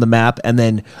spot on the map, and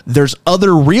then there's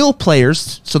other real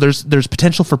players, so there's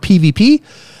potential for PvP,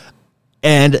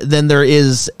 and then there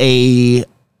is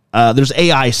there's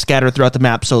AI scattered throughout the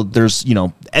map, so there's,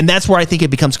 and that's where I think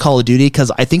it becomes Call of Duty,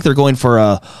 because I think they're going for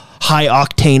a high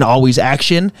octane, always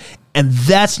action, and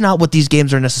that's not what these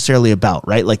games are necessarily about,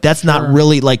 right? Like, that's not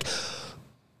really, like,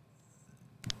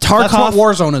 Tarkov. That's what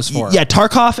Warzone is for. Yeah,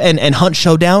 Tarkov and Hunt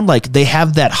Showdown, like, they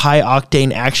have that high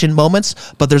octane action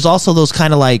moments, but there's also those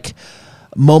kind of like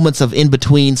moments of in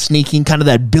between sneaking, kind of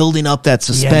that building up that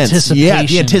suspense. Yeah,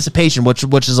 the anticipation,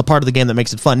 which is a part of the game that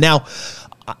makes it fun. Now,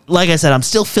 like I said, I'm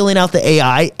still filling out the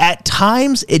AI. At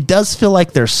times, it does feel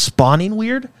like they're spawning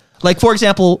weird. Like, for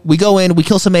example, we go in, we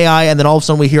kill some AI, and then all of a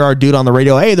sudden we hear our dude on the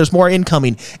radio, hey, there's more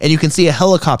incoming, and you can see a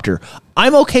helicopter.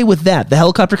 I'm okay with that, the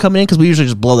helicopter coming in, because we usually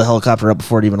just blow the helicopter up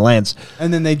before it even lands.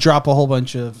 And then they drop a whole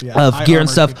bunch of Gear and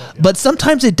stuff. people, But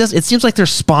sometimes it seems like they're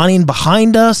spawning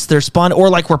behind us, or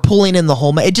like we're pulling in the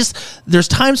whole... there's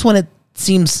times when it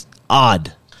seems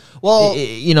odd. Well,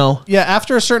 You know, yeah,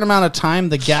 after a certain amount of time,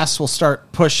 the gas will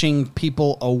start pushing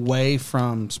people away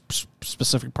from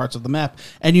specific parts of the map,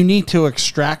 and you need to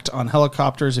extract on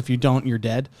helicopters. If you don't, you're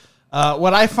dead.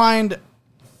 What I find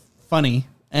funny,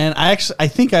 and I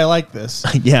think I like this,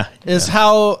 yeah, is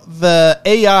how the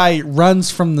AI runs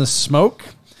from the smoke.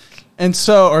 And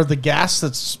so, or the gas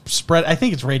that's spread, I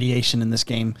think it's radiation in this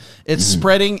game. It's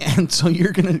spreading, and so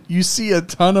you see a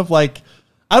ton of like,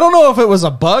 I don't know if it was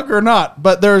a bug or not,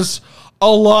 but there's a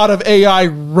lot of AI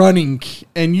running,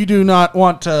 and you do not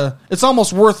want to. It's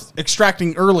almost worth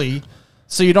extracting early,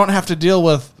 so you don't have to deal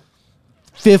with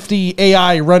 50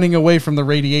 AI running away from the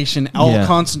radiation, all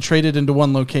concentrated into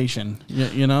one location.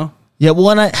 You know. Yeah,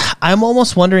 well, and I'm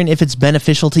almost wondering if it's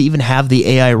beneficial to even have the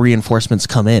AI reinforcements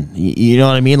come in. You know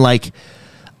what I mean? Like,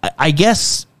 I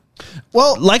guess.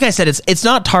 Well, like I said, it's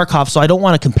not Tarkov, so I don't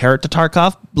want to compare it to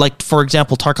Tarkov. Like, for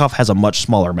example, Tarkov has a much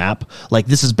smaller map. Like,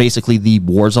 this is basically the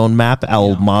Warzone map,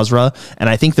 Al Mazrah, and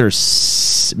I think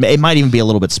it might even be a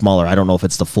little bit smaller. I don't know if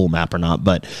it's the full map or not,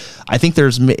 but I think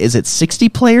is it 60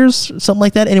 players, something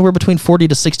like that? Anywhere between 40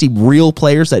 to 60 real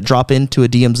players that drop into a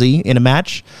DMZ in a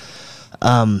match.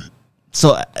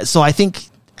 So I think,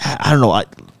 I don't know,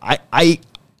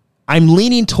 I'm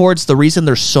leaning towards the reason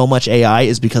there's so much AI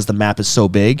is because the map is so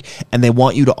big and they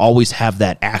want you to always have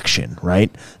that action, right?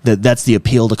 That's the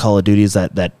appeal to Call of Duty, is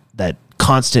that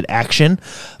constant action.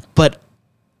 But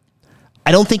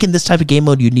I don't think in this type of game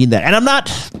mode you need that. And I'm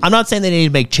not saying they need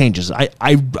to make changes.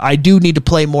 I do need to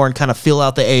play more and kind of feel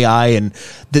out the AI, and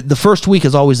the first week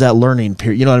is always that learning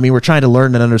period. You know what I mean? We're trying to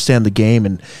learn and understand the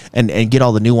game and get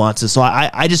all the nuances. So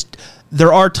I just,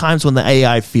 there are times when the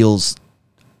AI feels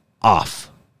off.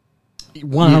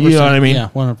 100%. You know what I mean? Yeah,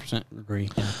 100% agree.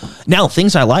 Yeah. Now,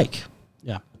 things I like.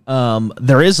 Yeah.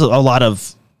 There is a lot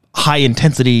of high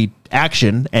intensity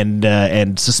action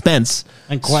and suspense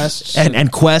And quests.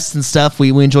 and quests and stuff.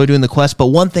 We enjoy doing the quests. But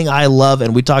one thing I love,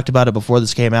 and we talked about it before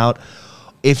this came out,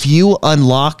 if you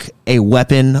unlock a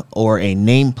weapon or a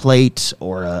nameplate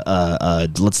or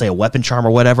let's say a weapon charm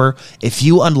or whatever, if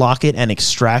you unlock it and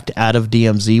extract out of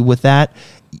DMZ with that,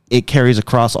 it carries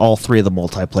across all three of the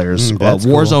multiplayers,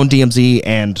 Warzone, cool. DMZ,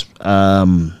 and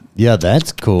yeah,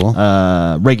 that's cool.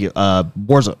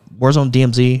 Warzone,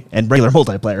 DMZ, and regular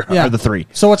multiplayer are the three.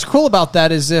 So what's cool about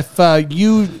that is if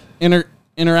you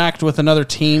interact with another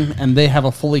team and they have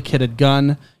a fully kitted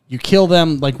gun, you kill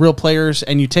them like real players,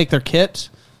 and you take their kit.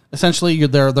 Essentially,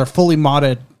 they're fully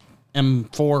modded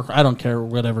M4. I don't care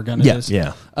whatever gun it is.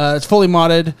 Yeah, it's fully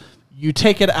modded. You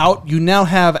take it out. You now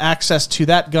have access to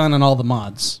that gun and all the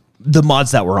mods. The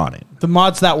mods that were on it. The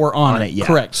mods that were on it. Yeah.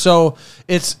 Correct. So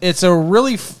it's a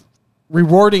really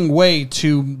rewarding way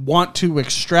to want to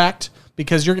extract,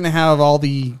 because you're going to have all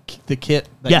the kit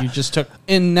that you just took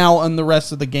in now on the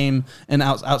rest of the game and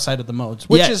outside of the modes,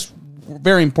 which is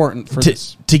very important for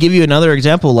this. To give you another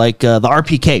example, like the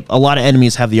RPK, a lot of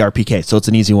enemies have the RPK, so it's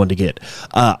an easy one to get.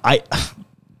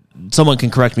 Someone can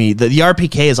correct me. The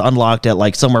RPK is unlocked at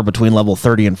like somewhere between level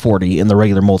 30 and 40 in the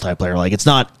regular multiplayer. Like, it's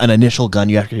not an initial gun.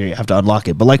 You have to unlock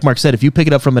it. But like Mark said, if you pick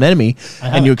it up from an enemy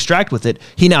and you extract with it,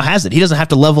 he now has it. He doesn't have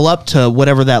to level up to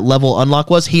whatever that level unlock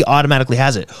was. He automatically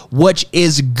has it, which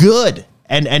is good.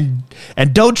 And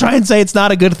don't try and say it's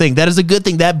not a good thing. That is a good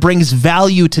thing. That brings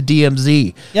value to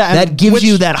DMZ. Yeah, that gives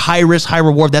you that high risk, high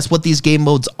reward. That's what these game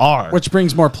modes are. Which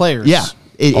brings more players. Yeah.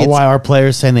 Why are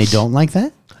players saying they don't like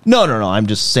that? No. I'm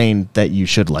just saying that you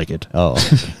should like it. Oh,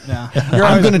 Yeah.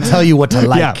 I'm going to tell you what to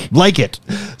like. Yeah, like it.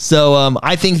 So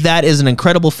I think that is an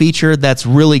incredible feature. That's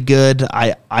really good.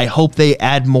 I hope they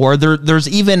add more. There's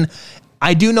even,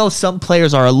 I do know some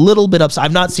players are a little bit upset.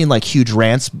 I've not seen like huge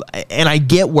rants, and I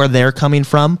get where they're coming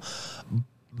from.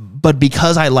 But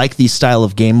because I like these style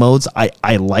of game modes,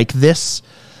 I like this.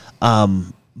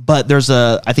 But there's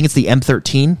I think it's the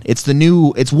M13.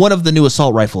 It's one of the new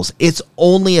assault rifles. It's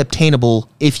only obtainable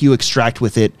if you extract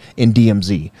with it in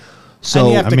DMZ. So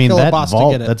you have to kill a that boss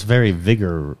vault, to get it. that's very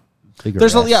vigor.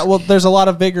 There's a lot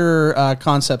of Vigor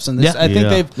concepts in this. Yeah. I think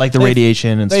they've like the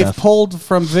radiation and they've stuff. pulled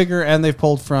from Vigor and they've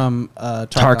pulled from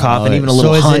Tarkov and even a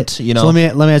little hunt. So let me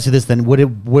ask you this then: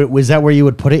 was that where you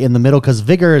would put it in the middle? Because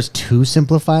Vigor is too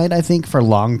simplified, I think, for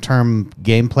long-term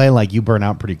gameplay. Like, you burn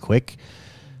out pretty quick.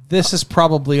 This is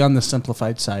probably on the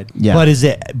simplified side. Yeah. But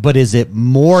is it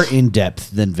more in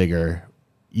depth than Vigor?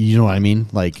 You know what I mean?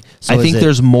 Like, so I think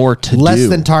there's more to less do.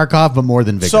 than Tarkov, but more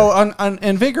than Vigor. So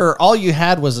in Vigor, all you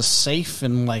had was a safe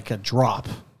and like a drop.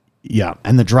 Yeah,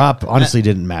 and the drop honestly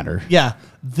didn't matter. Yeah,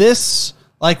 this,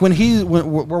 like when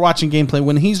we're watching gameplay,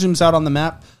 when he zooms out on the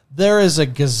map, there is a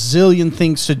gazillion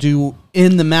things to do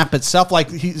in the map itself. Like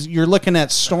you're looking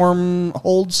at storm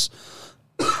holds.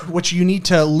 which you need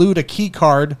to loot a key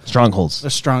card.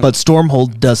 Strongholds. Strong- But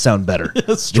Stormhold does sound better.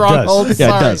 Stronghold.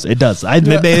 Yeah, it does. It does.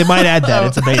 They might add that.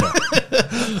 It's a beta.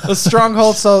 The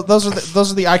Stronghold. So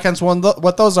those are the icons.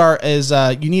 What those are is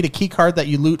you need a key card that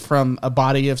you loot from a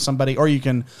body of somebody, or you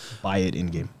can Buy it in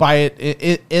game. buy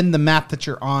it in the map that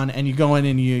you're on, and you go in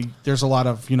and there's a lot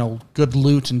of good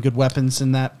loot and good weapons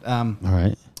in that. All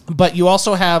right. But you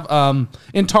also have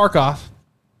in Tarkov,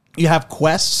 you have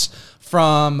quests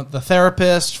from the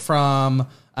therapist, from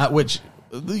which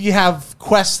you have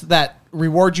quests that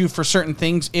reward you for certain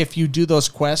things if you do those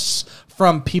quests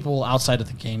from people outside of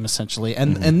the game, essentially.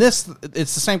 And it's the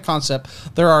same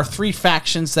concept. There are 3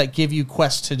 factions that give you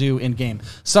quests to do in game.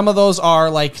 Some of those are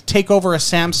like take over a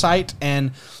SAM site,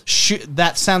 and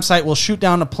that SAM site will shoot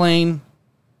down a plane,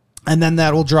 and then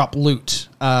that will drop loot.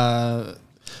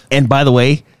 And by the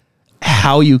way,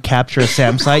 how you capture a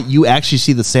SAM site, you actually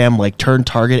see the SAM like turn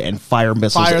target and fire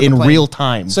missiles Fire the in plane. real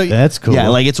time. So That's cool. yeah,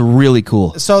 like it's really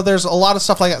cool. So there's a lot of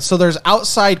stuff like that. So there's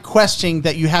outside questing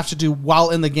that you have to do while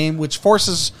in the game, which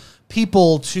forces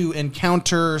people to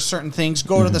encounter certain things.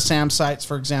 Go to the SAM sites,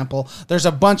 for example. There's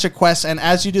a bunch of quests, and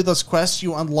as you do those quests,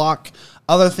 you unlock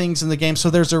other things in the game. So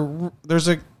there's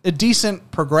a decent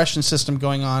progression system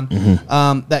going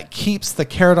on that keeps the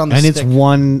carrot on the And stick.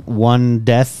 it's one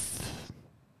death.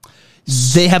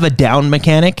 They have a down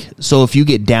mechanic, so if you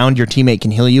get downed, your teammate can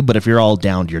heal you, but if you're all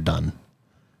downed, you're done.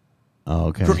 Oh,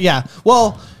 okay. Yeah.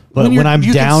 Well, But when I'm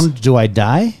you can downed, do I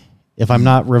die if I'm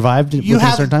not revived you within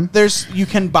have a certain time? you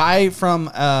can buy from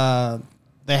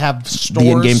they have stores,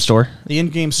 in-game store? the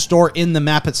in-game store in the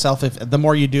map itself. If the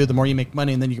more you do, the more you make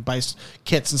money, and then you can buy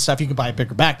kits and stuff. You can buy a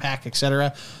bigger backpack,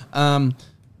 etc.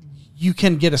 You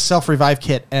can get a self-revive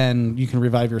kit, and you can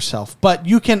revive yourself. But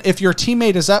you can, if your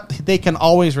teammate is up, they can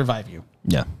always revive you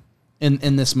Yeah.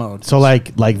 in this mode. So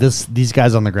like these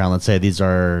guys on the ground, let's say these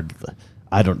were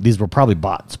probably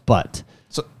bots, but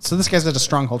So this guy's at a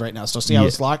stronghold right now. So see how Yeah.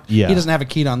 it's locked? Yeah. He doesn't have a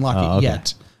key to unlock Oh, it okay.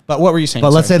 yet. But what were you saying?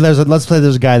 but let's Sorry. say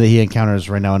there's a guy that he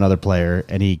encounters right now, another player,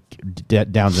 and he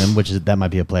downs him, that might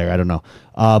be a player, I don't know.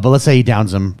 But let's say he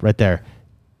downs him right there.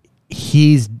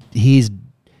 He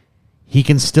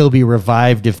can still be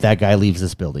revived if that guy leaves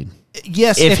this building.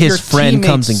 yes, If your his friend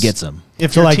comes and teammates- gets him.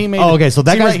 If So your like, teammate, okay, so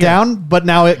that see guy's right here. down, but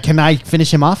now can I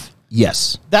finish him off?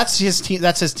 Yes. That's his team.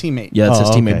 That's his teammate. Yeah, that's Oh,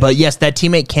 his teammate. okay. But yes, that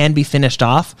teammate can be finished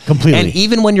off Completely. And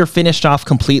even when you're finished off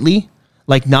completely,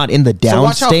 like not in the down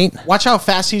watch state. watch how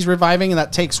fast he's reviving, and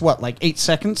that takes like 8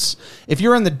 seconds. If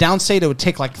you're in the down state, it would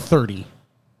take like 30.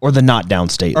 Or the not down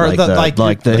state, Or like the- the like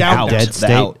like the down- out, dead the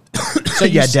state. out. So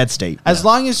you yeah, s- dead state. As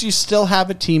long as you still have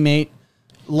a teammate,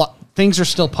 things are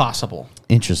still possible.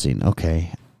 Interesting.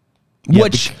 Okay.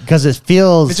 Which because it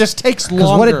feels It just takes because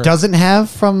what longer. it doesn't have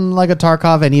from like a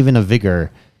Tarkov and even a Vigor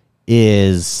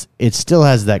is it still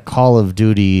has that Call of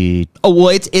Duty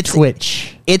it's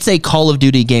twitch. it's a Call of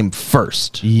Duty game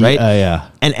first, right? Yeah.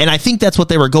 And I think that's what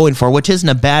they were going for, which isn't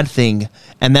a bad thing.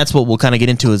 And that's what we'll kind of get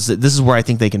into. Is that this is where I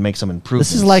think they can make some improvements.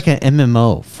 This is like an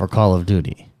MMO for Call of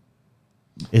Duty.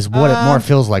 Is what it more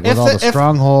feels like with if all the- the if-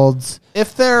 strongholds.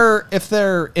 If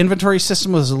their inventory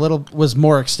system was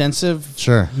more extensive,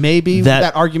 Sure. maybe That-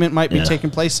 that argument might be yeah. taking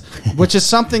place, which is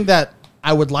something that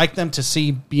I would like them to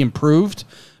see be improved.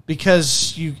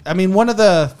 Because one of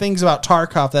the things about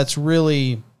Tarkov that's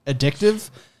really addictive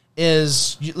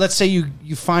is, let's say you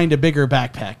find a bigger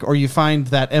backpack, or you find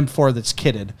that M4 that's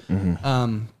kitted.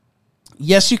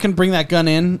 Yes, you can bring that gun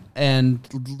in and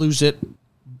lose it,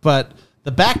 but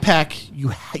the backpack,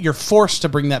 you're forced to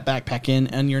bring that backpack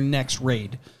in your next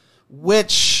raid,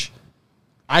 which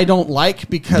I don't like,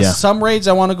 because Yeah. some raids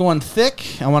I want to go in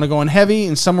thick, I want to go in heavy,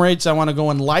 and some raids I want to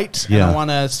go in light, and Yeah. I want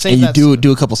to save and you that.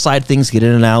 do a couple side things, get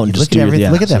in and out, and Look just at do everything.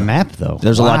 yeah, Look at so that map though.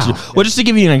 There's a lot to do. Wow. Well, just to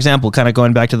give you an example, kind of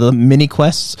going back to the mini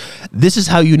quests, this is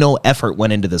how you know effort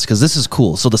went into this, because this is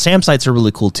cool. So the SAM sites are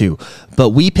really cool too. But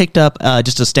we picked up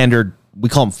just a standard, we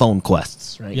call them phone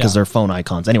quests, right? Because Yeah. they're phone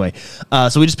icons. Anyway,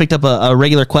 so we just picked up a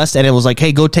regular quest, and it was like,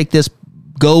 hey, go take this,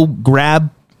 go grab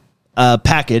a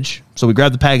package. So we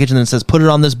grabbed the package, and then it says, put it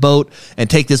on this boat and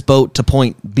take this boat to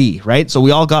point B, right? So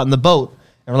we all got in the boat,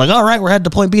 and we're like, all right, we're headed to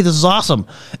point B. This is awesome.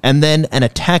 And then an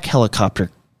attack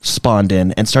helicopter spawned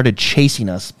in and started chasing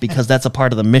us, because that's a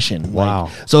part of the mission. Wow.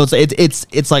 Like, so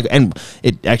it's like, and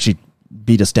it actually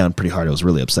beat us down pretty hard. It was a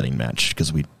really upsetting match,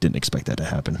 because we didn't expect that to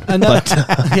happen.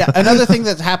 Another thing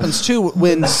that happens too,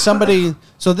 when somebody,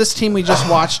 so this team we just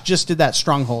watched just did that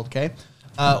stronghold, okay?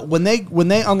 When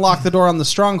they unlock the door on the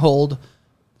stronghold,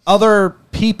 other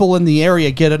people in the area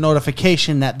get a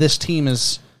notification that this team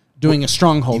is doing a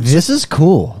stronghold. This is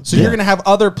cool. So you're going to have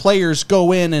other players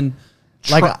go in and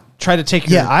Like, try to take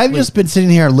your Yeah, I've lead. just been sitting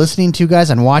here listening to you guys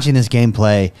and watching this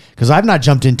gameplay because I've not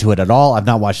jumped into it at all. I've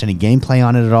not watched any gameplay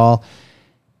on it at all.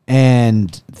 And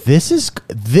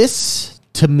this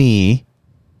to me,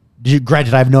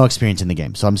 granted, I have no experience in the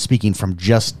game, so I'm speaking from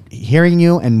just hearing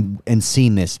you and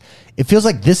seeing this. It feels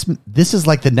like this is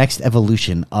like the next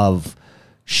evolution of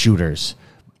shooters,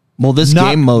 Well, this Not-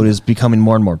 game mode is becoming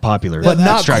more and more popular. but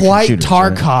not Extraction quite shooters,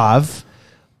 right? Tarkov.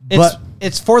 It's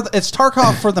But it's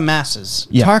Tarkov for the masses.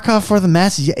 Yeah. Tarkov for the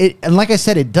masses. Yeah, and like I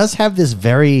said, it does have this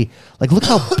very look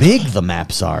how big the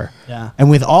maps are. Yeah. And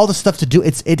with all the stuff to do,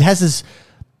 it has this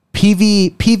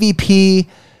PvP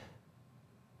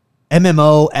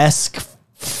MMO-esque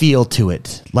feel to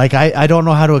it. Like I don't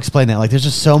know how to explain that. Like there's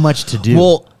just so much to do.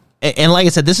 Well, and like I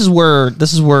said, this is where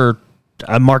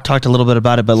Mark talked a little bit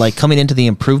about it, but like coming into the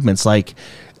improvements, like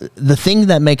the thing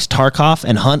that makes Tarkov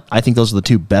and Hunt, I think those are the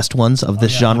two best ones of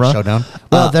this genre. Showdown.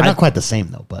 Well, they're I- not quite the same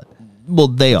though, but Well,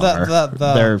 they are. the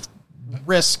They're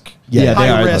risk. Yeah, high they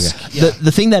are. risk. Okay. Yeah.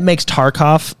 the thing that makes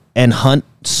Tarkov and Hunt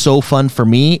so fun for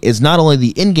me is not only the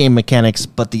in-game mechanics,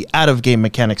 but the out-of-game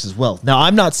mechanics as well. Now,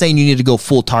 I'm not saying you need to go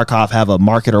full Tarkov, have a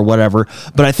market or whatever,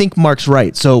 but I think Mark's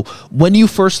right. So when you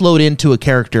first load into a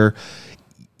character,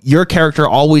 your character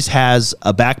always has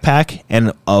a backpack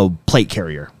and a plate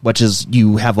carrier, which is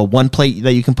you have a one plate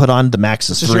that you can put on. The max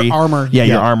is This is 3. your armor. Yeah,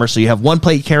 your Yeah. armor. So you have one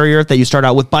plate carrier that you start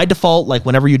out with by default, like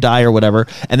whenever you die or whatever,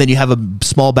 and then you have a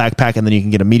small backpack, and then you can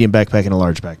get a medium backpack and a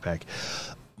large backpack.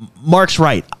 Mark's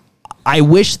right. I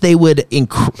wish they would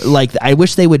I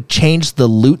wish they would change the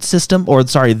loot system, or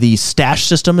sorry, the stash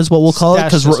system is what we'll call it,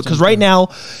 Stash system, because right now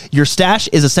your stash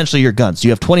is essentially your guns. You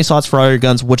have 20 slots for all your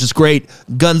guns, which is great.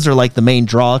 Guns are like the main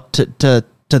draw to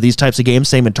these types of games.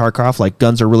 Same in Tarkov, like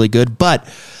guns are really good, but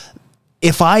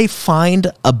if I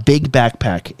find a big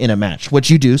backpack in a match,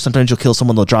 which you do, sometimes you'll kill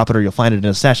someone, they'll drop it, or you'll find it in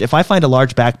a stash. If I find a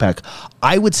large backpack,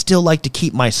 I would still like to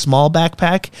keep my small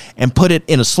backpack and put it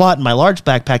in a slot in my large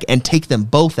backpack and take them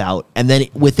both out. And then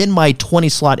within my 20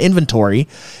 slot inventory,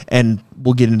 and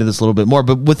we'll get into this a little bit more,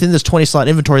 but within this 20 slot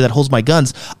inventory that holds my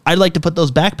guns, I'd like to put those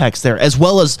backpacks there, as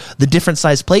well as the different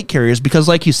size plate carriers, because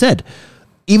like you said,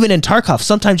 even in Tarkov,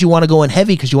 sometimes you want to go in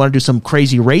heavy because you want to do some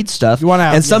crazy raid stuff.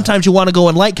 And sometimes you want to go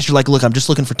in light because you're like, look, I'm just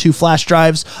looking for 2 flash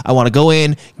drives. I want to go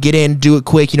in, get in, do it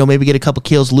quick, maybe get a couple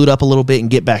kills, loot up a little bit, and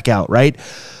get back out, right?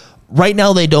 Right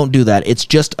now, they don't do that. It's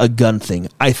just a gun thing.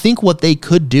 I think what they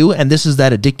could do, and this is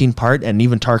that addicting part, and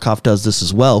even Tarkov does this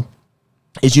as well,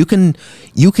 is you can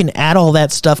add all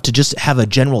that stuff to just have a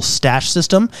general stash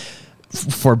system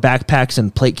for backpacks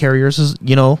and plate carriers,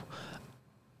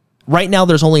 Right now,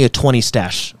 there's only a 20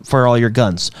 stash for all your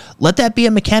guns. Let that be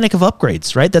a mechanic of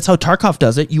upgrades, right? That's how Tarkov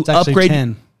does it. You It's actually upgrade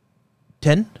 10.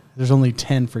 10? There's only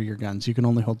 10 for your guns. You can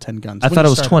only hold 10 guns. I When thought you it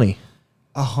was start 20.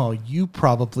 Oh, you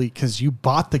probably, because you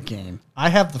bought the game. I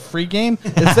have the free game.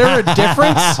 Is there a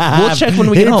difference? We'll check when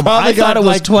we get home. I thought it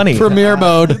was 20. Premiere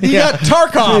mode. You got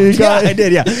Tarkov. I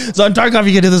did, yeah. So on Tarkov,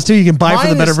 you can do this too. You can buy for the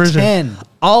Mine better is version. 10.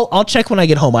 I'll check when I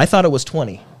get home. I thought it was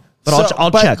 20. But I'll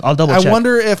check. I'll double check. I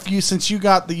wonder if since you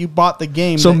bought the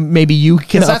game. So maybe you can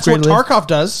because that's what upgrade it. Tarkov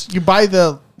does. You buy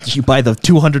the You buy the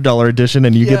 $200 edition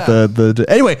and you get Yeah. the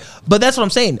anyway. But that's what I'm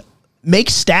saying.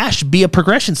 Make stash be a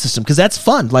progression system because that's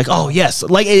fun. Like, oh yes,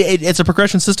 like it's a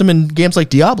progression system in games like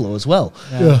Diablo as well.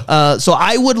 So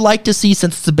I would like to see,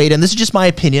 since it's a beta, and this is just my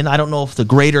opinion. I don't know if the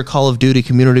greater Call of Duty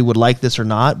community would like this or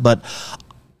not, but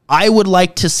I would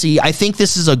like to see. I think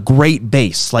this is a great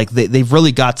base. Like they've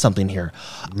really got something here.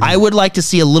 I would like to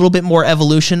see a little bit more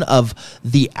evolution of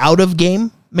the out of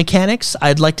game mechanics.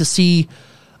 I'd like to see,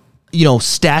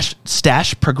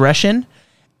 stash progression.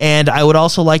 And I would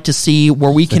also like to see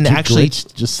where we can actually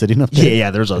just sitting up there. yeah.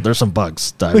 There's some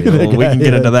bugs. I mean, we can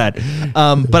get into that.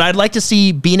 But I'd like to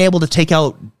see being able to take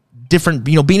out different,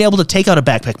 being able to take out a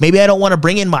backpack. Maybe I don't want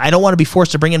to be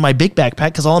forced to bring in my big backpack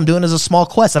because all I'm doing is a small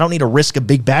quest. I don't need to risk a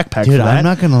big backpack. Dude, for that. I'm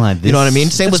not gonna lie. You know what I mean?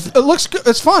 Same with it looks good.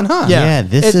 It's fun, huh? Yeah,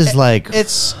 this is like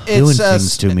it's doing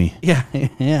things to me. Yeah,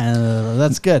 yeah,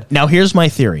 that's good. now. Here's my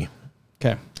theory.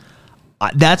 Okay.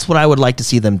 That's what I would like to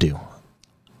see them do.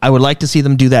 I would like to see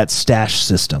them do that stash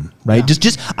system, right? Yeah.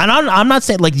 Just, and I'm not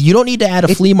saying like you don't need to add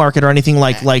a flea market or anything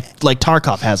like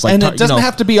Tarkov has. Like, And it doesn't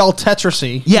have to be all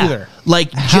Tetrisy either.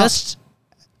 Like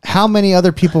How many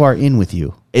other people are in with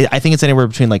you? I think it's anywhere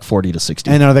between like 40 to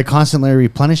 60. And are they constantly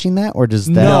replenishing that, or does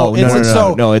that? No,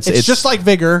 It's just like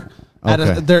Vigor.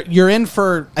 Okay. You're in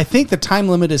for, I think the time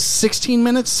limit is 16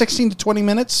 to 20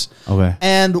 minutes. Okay.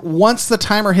 And once the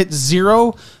timer hits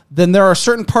 0, then there are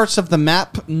certain parts of the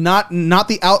map, not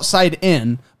the outside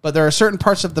in, but there are certain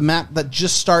parts of the map that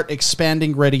just start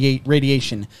expanding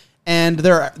radiation. And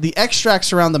the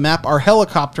extracts around the map are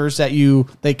helicopters that you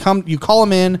call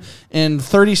them in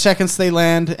 30 seconds they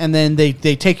land, and then they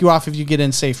take you off if you get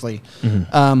in safely.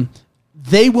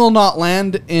 They will not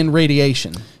land in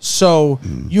radiation. So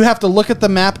you have to look at the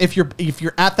map. If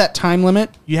you're at that time limit,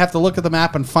 you have to look at the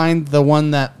map and find the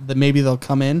one that maybe they'll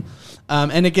come in.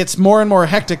 And it gets more and more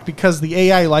hectic because the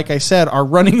AI, like I said, are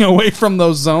running away from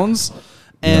those zones,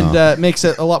 and it makes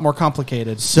it a lot more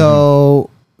complicated. So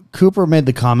Cooper made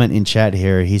the comment in chat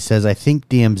here. He says, I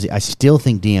still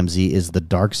think DMZ is the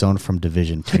Dark Zone from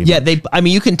Division. Yeah,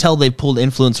 you can tell they pulled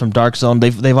influence from Dark Zone.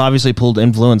 They've obviously pulled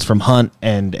influence from Hunt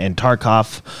and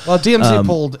Tarkov. Well, DMZ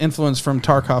pulled influence from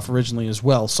Tarkov originally as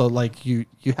well. So like you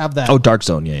have that. Oh, Dark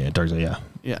Zone. Yeah, Dark Zone. Yeah.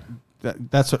 Yeah.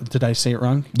 That's what, did I say it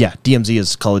wrong? Yeah, DMZ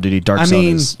is Call of Duty. Dark Zone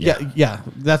is... Yeah.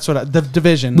 That's what the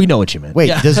Division. We know what you meant. Wait,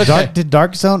 Yeah, did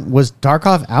Dark Zone, was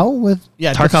Tarkov out with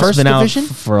Yeah, the Tarkov's first been Division? out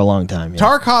for a long time. Yeah.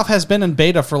 Tarkov has been in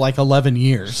beta for like 11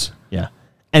 years. Yeah.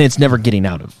 And it's never getting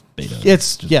out of beta.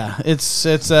 It's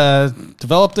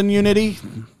developed in Unity.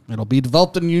 It'll be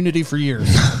developed in Unity for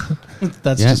years.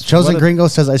 That's just Chosen what Gringo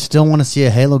says, I still want to see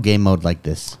a Halo game mode like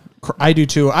this. I do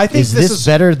too. I think Is this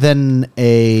better than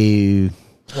a...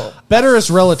 better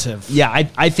is relative. Yeah,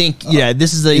 I think,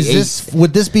 this is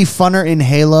would this be funner in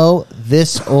Halo,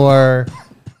 this or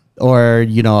a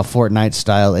Fortnite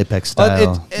style, Apex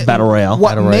style? Battle Royale.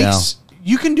 What Battle Royale.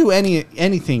 you can do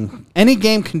anything. Any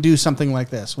game can do something like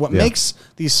this. What makes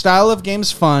these style of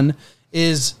games fun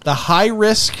is the high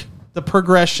risk, the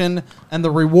progression, and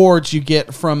the rewards you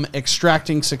get from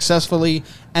extracting successfully,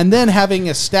 and then having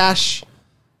a stash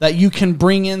that you can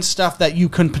bring in stuff that you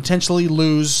can potentially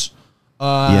lose.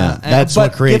 That's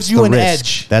what creates gives you the an risk.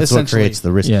 edge. That's what creates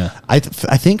the risk. Yeah. I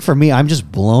think for me, I'm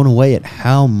just blown away at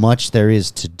how much there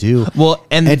is to do. Well,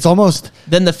 and it's almost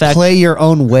then the fact play your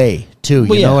own way too.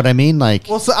 You know what I mean? Like,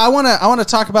 well, so I want to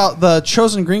talk about the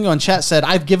Chosen Gringo in chat said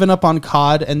I've given up on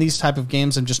COD and these type of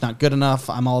games. I'm just not good enough.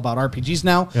 I'm all about RPGs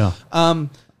now. Yeah.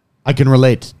 I can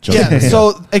relate. Yeah.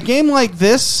 So a game like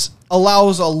this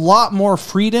allows a lot more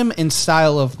freedom in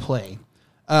style of play.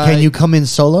 Can you come in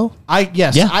solo? I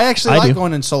actually like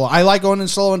going in solo. I like going in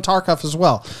solo in Tarkov as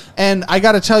well. And I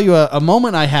got to tell you, a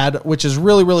moment I had, which is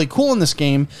really, really cool in this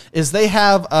game, is they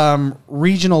have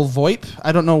regional VoIP.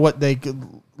 I don't know what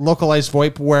localized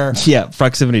VoIP where... Yeah,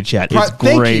 proximity chat. It's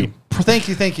great. Thank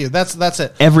you. That's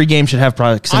it. Every game should have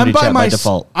proximity chat by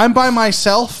default. I'm by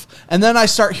myself, and then I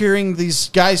start hearing these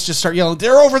guys just start yelling,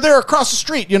 they're over there across the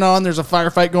street, and there's a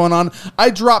firefight going on. I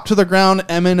drop to the ground,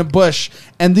 I'm in a bush,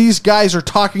 and these guys are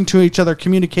talking to each other,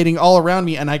 communicating all around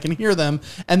me, and I can hear them,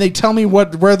 and they tell me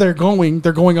where they're going.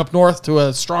 They're going up north to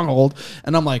a stronghold,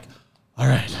 and I'm like, all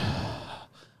right.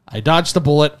 I dodged the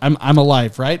bullet. I'm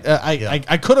alive, right?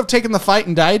 I could have taken the fight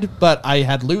and died, but I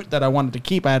had loot that I wanted to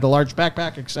keep. I had a large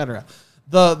backpack, etc.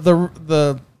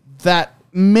 That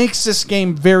makes this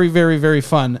game very, very, very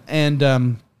fun. And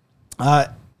to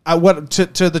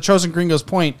the Chosen Gringo's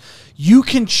point, you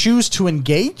can choose to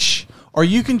engage or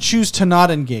you can choose to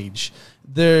not engage.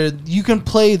 You can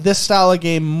play this style of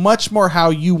game much more how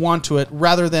you want to it,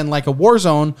 rather than like a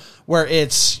Warzone where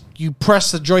it's you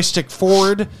press the joystick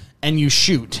forward and you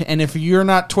shoot. And if you're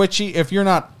not twitchy, if you're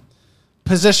not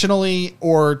positionally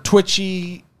or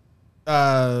twitchy,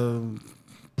 have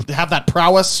that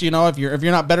prowess, if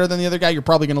you're not better than the other guy, you're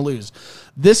probably going to lose.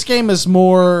 This game is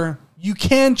more, you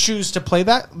can choose to play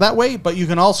that way, but you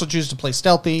can also choose to play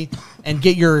stealthy and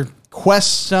get your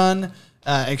quests done,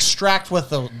 extract with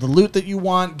the loot that you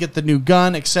want, get the new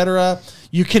gun, etc.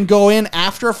 You can go in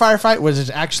after a firefight, which is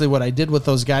actually what I did with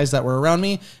those guys that were around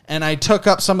me, and I took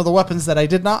up some of the weapons that I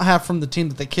did not have from the team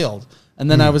that they killed,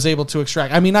 and then I was able to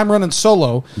extract. I mean, I'm running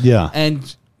solo,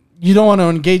 and you don't want to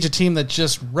engage a team that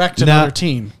just wrecked another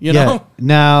team, know?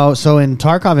 Now, so in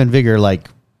Tarkov and Vigor, like,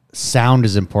 sound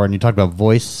is important. You talked about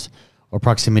voice or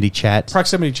proximity chat.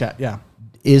 Proximity chat, yeah.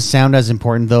 Is sound as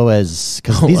important, though, as...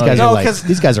 Because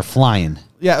these guys are flying.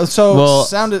 Yeah, so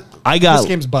this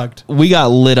game's bugged. We got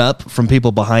lit up from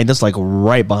people behind us, like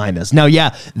right behind us. Now,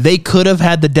 they could have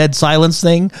had the dead silence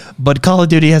thing, but Call of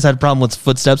Duty has had a problem with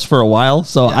footsteps for a while,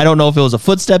 so I don't know if it was a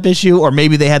footstep issue or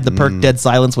maybe they had the perk dead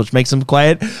silence, which makes them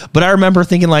quiet. But I remember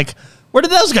thinking, like, where did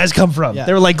those guys come from? Yeah.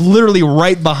 They were like literally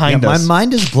right behind us. My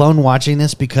mind is blown watching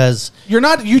this because you're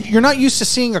not used to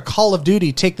seeing a Call of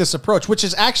Duty take this approach, which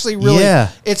is actually really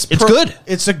it's good.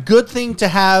 It's a good thing to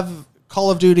have Call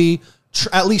of Duty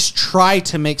at least try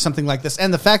to make something like this.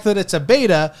 And the fact that it's a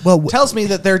beta tells me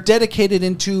that they're dedicated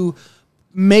into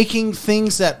making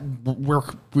things that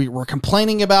we're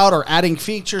complaining about or adding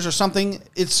features or something.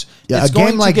 It's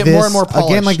going to get more and more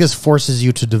polished. A game like this forces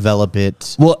you to develop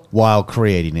it while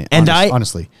creating it. And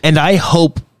honestly. And I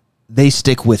hope they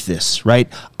stick with this, right?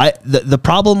 The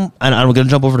problem, and I'm going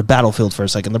to jump over to Battlefield for a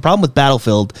second. The problem with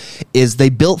Battlefield is they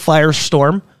built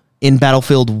Firestorm in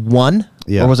Battlefield 1,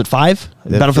 Yeah. or was it 5?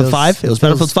 Battlefield 5? It was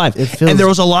Battlefield 5. And there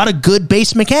was a lot of good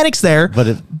base mechanics there,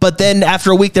 but then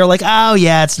after a week, they're like, oh,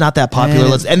 yeah, it's not that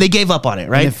popular. And they gave up on it,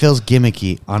 right? And it feels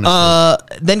gimmicky,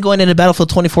 honestly. Then going into Battlefield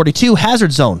 2042,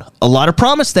 Hazard Zone, a lot of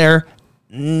promise there.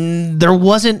 There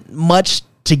wasn't much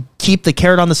to keep the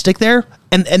carrot on the stick there,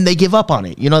 and they give up on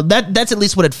it. You know, that's at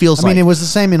least what it feels like. I mean, it was the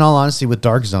same, in all honesty, with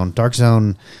Dark Zone. Dark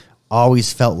Zone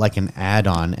always felt like an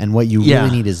add-on, and what you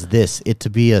really need is it to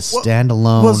be a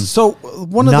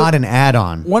standalone, not an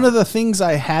add-on. One of the things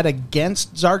I had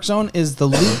against Dark Zone is the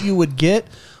loot you would get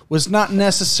was not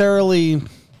necessarily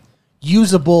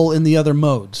usable in the other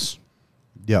modes.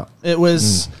 Yeah. It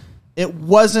was, it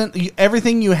wasn't,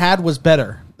 everything you had was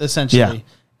better, essentially. Yeah.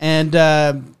 And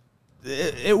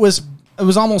it was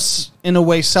almost, in a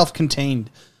way, self-contained.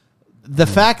 The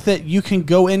fact that you can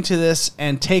go into this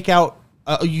and take out,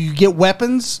 you get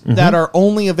weapons that are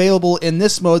only available in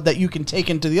this mode that you can take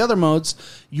into the other modes.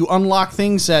 You unlock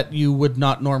things that you would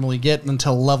not normally get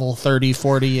until level 30,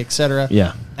 40, etc.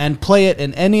 Yeah. And play it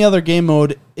in any other game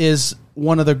mode is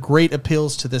one of the great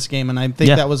appeals to this game, and I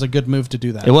think that was a good move to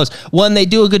do that. It was. One, they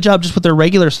do a good job just with their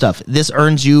regular stuff. This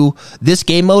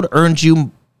game mode earns you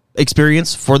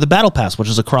experience for the battle pass, which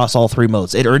is across all 3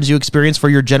 modes. It earns you experience for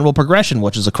your general progression,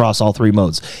 which is across all 3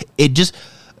 modes.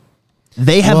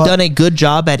 They have done a good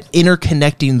job at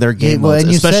interconnecting their game modes,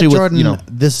 and especially you said, with, Jordan,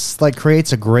 this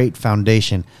creates a great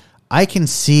foundation. I can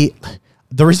see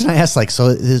the reason I asked,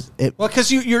 well, because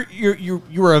you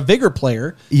were a Vigor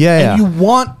player, yeah, and you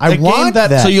want game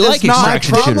that. So you like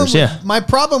extraction shooters, yeah. My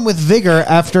problem with Vigor,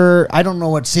 after I don't know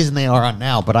what season they are on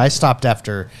now, but I stopped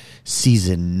after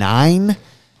season 9,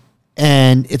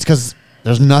 and it's because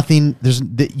there's nothing.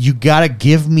 You got to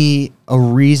give me a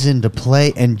reason to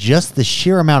play, and just the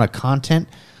sheer amount of content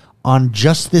on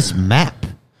just this map.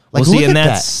 Look at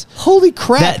that! Holy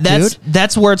crap, dude!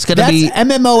 That's where it's going to be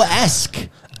MMO-esque.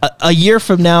 A year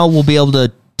from now, we'll be able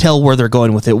to tell where they're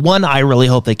going with it. One, I really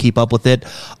hope they keep up with it.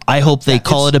 I hope they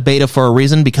call it a beta for a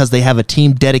reason, because they have a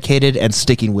team dedicated and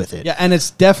sticking with it. Yeah, and it's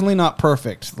definitely not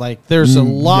perfect. Like, there's a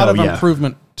lot of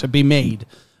improvement to be made,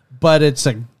 but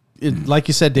like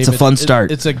you said, David, it's a fun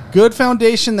start. It's a good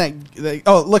foundation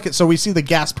so we see the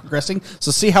gas progressing.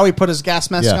 So see how he put his gas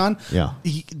mask on? Yeah.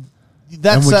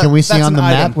 Can we see on the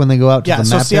map when they go out to the map?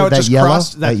 So see how it just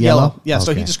crossed that yellow? Yeah, okay.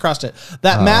 So he just crossed it.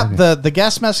 That map, the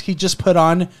gas mask he just put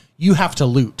on, you have to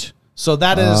loot. So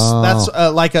that's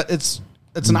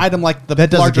it's an item like the that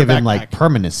doesn't larger give him backpack.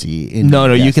 Permanency.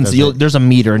 No, you can see. There's a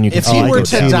meter, and you can If see. he were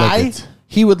to die,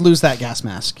 he would lose that gas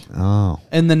mask. Oh,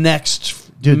 in the next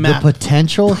dude, map. the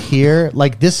potential here,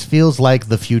 this feels like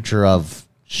the future of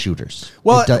shooters.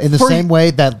 Well, in the same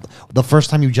way that the first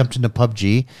time you jumped into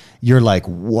PUBG, you're like,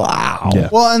 wow. Yeah.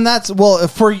 Well, and that's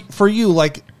for you,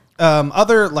 let's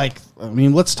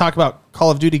talk about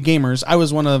Call of Duty gamers. I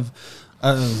was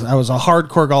I was a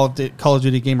hardcore Call of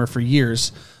Duty gamer for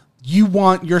years.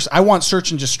 I want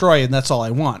search and destroy, and that's all I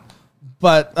want.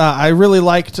 But I really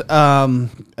liked, I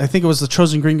think it was the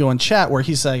Chosen Gringo in chat, where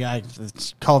he's like,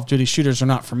 Call of Duty shooters are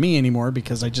not for me anymore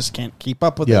because I just can't keep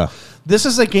up with it. This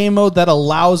is a game mode that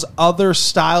allows other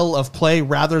style of play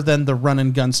rather than the run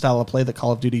and gun style of play that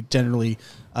Call of Duty generally,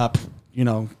 I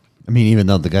mean, even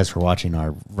though the guys who are watching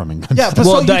are running guns. Yeah, but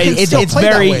it's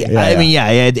very.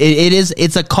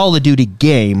 It's a Call of Duty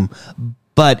game,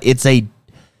 but it's a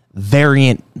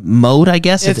variant mode, I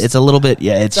guess. It's a little bit,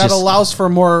 allows for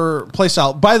more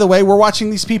playstyle. By the way, we're watching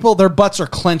these people, their butts are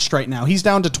clenched right now. He's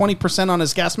down to 20% on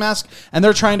his gas mask, and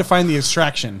they're trying to find the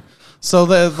extraction. So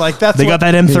they got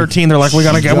that M13. They're like, we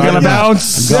gotta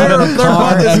bounce.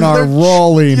 They're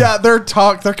rolling. Yeah, they're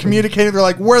communicating. They're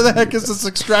like, where the heck is this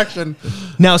extraction?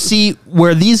 Now, see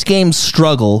where these games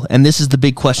struggle, and this is the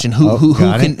big question: who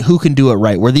can do it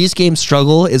right? Where these games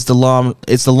struggle is the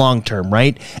long term,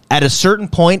 right? At a certain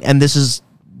point, and this is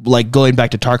like going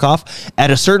back to Tarkov. At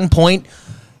a certain point,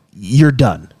 you're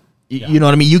done. You know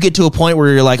what I mean? You get to a point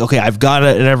where you're like, okay, I've got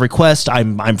it at every quest.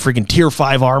 I'm freaking tier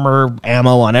 5 armor,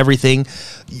 ammo on everything.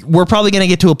 We're probably going to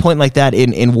get to a point like that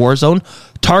in Warzone.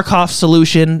 Tarkov's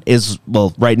solution is,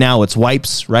 right now it's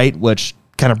wipes, right? Which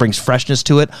kind of brings freshness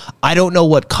to it. I don't know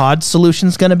what COD's solution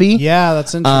is going to be. Yeah,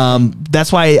 that's interesting.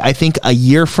 That's why I think a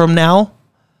year from now,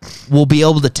 we'll be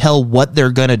able to tell what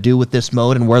they're going to do with this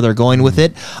mode and where they're going with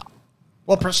it.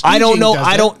 Well, prestiging I don't know.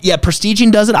 does it.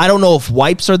 Prestiging does it. I don't know if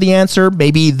wipes are the answer.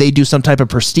 Maybe they do some type of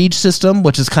prestige system,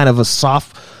 which is kind of a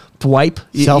soft wipe.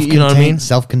 You know what I mean?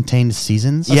 Self-contained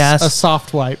seasons. Yes. A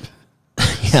soft wipe.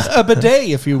 A bidet,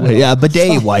 if you will. Yeah, a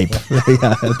bidet wipe.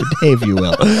 Yeah, a bidet, if you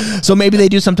will. So maybe they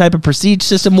do some type of prestige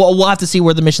system. We'll have to see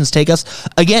where the missions take us.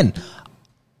 Again,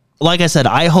 like I said,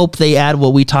 I hope they add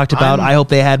what we talked about. I hope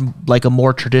they had like a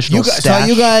more traditional stash.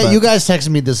 You guys texted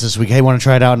me this week. Hey, want to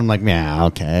try it out? And I'm like, yeah,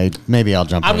 okay, maybe I'll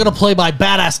jump. I'm in. gonna play my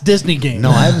badass Disney game. No,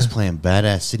 I was playing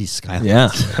Badass City Skylines. Yeah.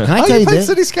 Can I Oh, tell you you played this?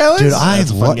 City Skylines? Dude, That's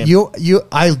a fun game.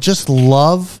 I just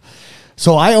love.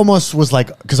 So I almost was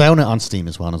like, because I own it on Steam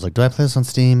as well. And I was like, do I play this on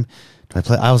Steam?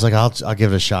 I was like, I'll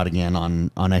give it a shot again on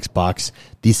Xbox.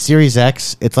 The Series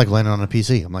X, it's like landing on a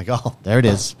PC. I'm like, oh, there it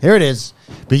is. Here it is.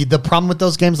 But the problem with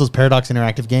those games, those Paradox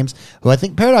Interactive games,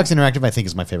 Paradox Interactive, I think,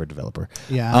 is my favorite developer.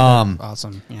 Yeah.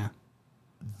 Awesome. Yeah.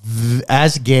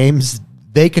 As games,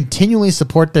 they continually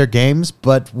support their games,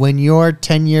 but when you're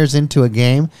 10 years into a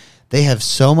game, they have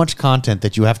so much content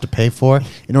that you have to pay for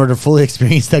in order to fully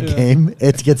experience that game.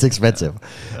 It gets expensive.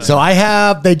 So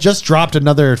they just dropped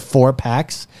another 4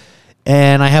 packs,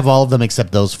 and I have all of them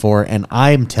except those 4. And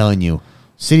I'm telling you,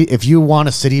 if you want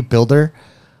a city builder,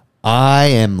 I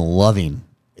am loving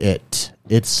it.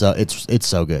 It's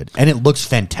so good, and it looks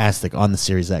fantastic on the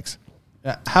Series X.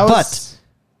 But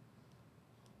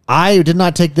I did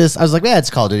not take this. I was like, yeah, it's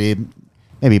Call of Duty,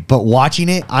 maybe. But watching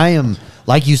it, I am,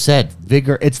 like you said,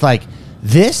 vigor. It's like,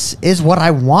 this is what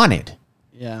I wanted.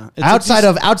 yeah.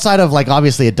 Outside of like,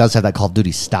 obviously, it does have that Call of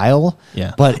Duty style.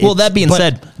 Yeah. But that being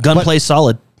said, gunplay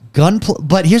solid.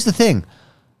 But here's the thing.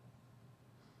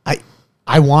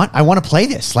 I want to play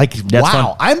this. Like, That's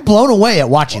wow, fun. I'm blown away at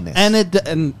watching this.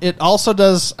 and it also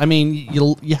does. I mean,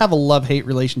 you have a love-hate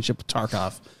relationship with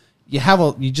Tarkov.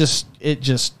 It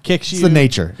just kicks you. It's the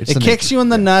nature. It kicks you in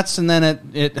the nuts, and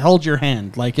then it holds your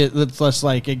hand. Like it's less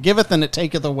like it giveth and it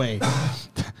taketh away.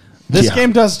 This Yeah.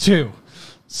 game does too.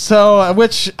 So,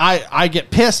 which I get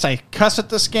pissed. I cuss at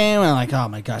this game, and I'm like, oh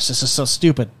my gosh, this is so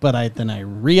stupid. But I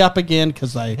re-up again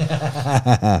because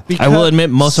I will admit,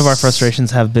 most of our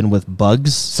frustrations have been with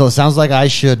bugs. So it sounds like I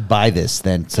should buy this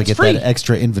then to get free. that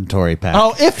extra inventory pack.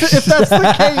 Oh, if that's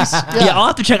the case, Yeah, I'll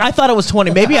have to check. I thought it was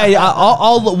 20. Maybe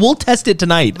we'll test it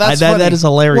tonight. That's That funny. is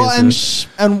hilarious.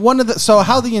 Well, and one of the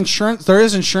how the insurance, there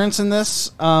is insurance in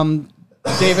this,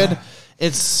 David.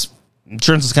 It's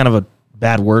Insurance is kind of a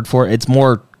bad word for it. It's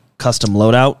more custom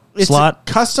loadout slot.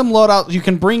 a custom loadout. You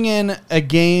can bring in a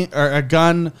game or a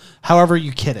gun, however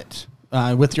you kit it,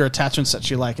 with your attachments that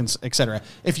you like, and etc.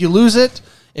 If you lose it,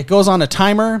 it goes on a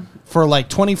timer for like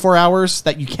 24 hours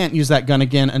that you can't use that gun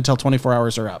again until 24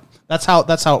 hours are up. That's how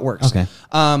it works. Okay.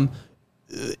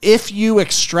 If you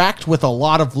extract with a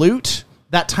lot of loot,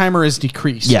 that timer is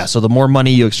decreased. Yeah, so the more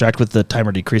money you extract with, the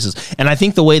timer decreases. And I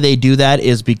think the way they do that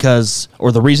is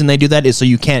the reason they do that is so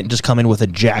you can't just come in with a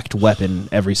jacked weapon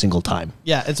every single time.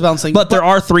 Yeah, it's balancing. But there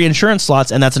are 3 insurance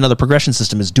slots, and that's another progression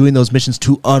system, is doing those missions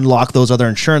to unlock those other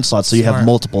insurance slots so you have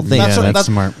multiple things. That's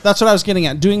smart. That's what I was getting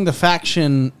at. Doing the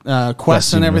faction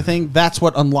quests and yeah. everything, that's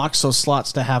what unlocks those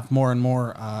slots to have more and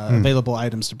more available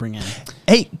items to bring in.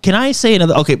 Hey, can I say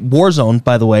another? Okay, Warzone,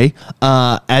 by the way,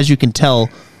 as you can tell,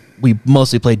 we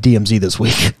mostly played DMZ this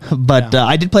week, but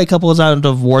I did play a couple of rounds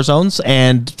of Warzones,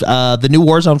 and the new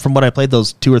Warzone, from what I played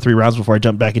those 2 or 3 rounds before I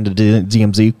jumped back into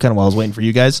DMZ, kind of while I was waiting for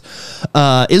you guys,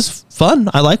 is fun.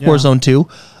 I like Warzone 2,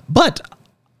 but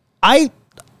I'm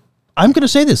going to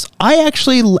say this. I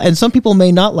actually, and some people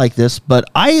may not like this, but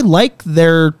I like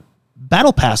their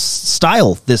Battle Pass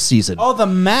style this season. Oh, the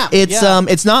map.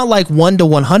 It's not like 1 to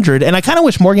 100, and I kind of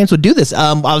wish more games would do this.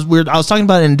 I was talking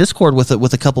about it in Discord with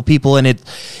a couple people, and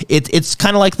it's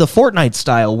kind of like the Fortnite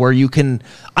style where you can.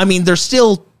 I mean, there's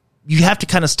still. You have to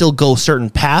kind of still go certain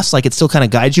paths, like it still kind of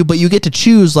guides you, but you get to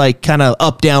choose like kind of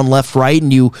up, down, left, right,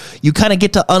 and you kind of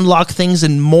get to unlock things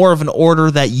in more of an order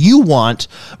that you want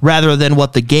rather than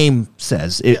what the game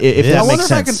says. If that I wonder makes if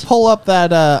sense. I can pull up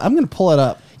that. I'm going to pull it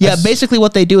up. Yeah, basically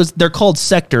what they do is they're called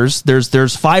sectors.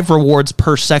 There's 5 rewards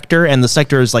per sector, and the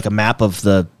sector is like a map of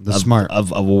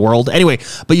of a world. Anyway,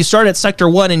 but you start at sector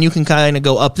 1, and you can kind of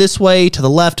go up this way, to the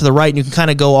left, to the right, and you can kind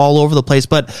of go all over the place.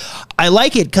 But I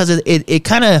like it because it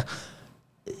kind of.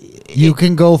 You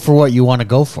can go for what you want to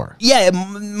go for. Yeah,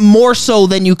 more so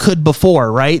than you could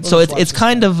before, right? So it's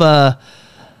kind of.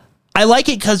 I like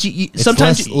it because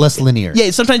sometimes less linear.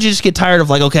 Yeah, sometimes you just get tired of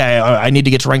like, okay, I need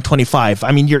to get to rank 25.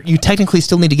 I mean, you technically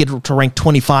still need to get to rank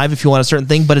 25 if you want a certain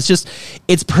thing, but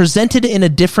it's presented in a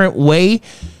different way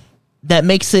that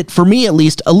makes it, for me at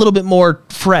least, a little bit more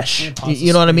fresh.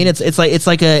 You know what I mean? It's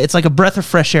like a breath of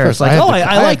fresh air. It's like,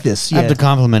 I like this. I have to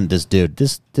compliment this dude.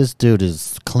 This dude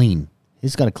is clean.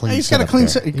 He's got a clean. He's got a clean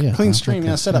setup there. clean stream. okay,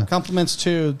 Yeah, setup. Compliments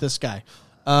to this guy.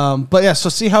 But yeah, so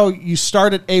see how you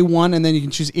start at A1 and then you can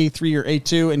choose A3 or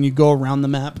A2 and you go around the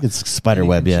map. It's spider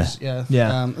web, You yeah. can choose-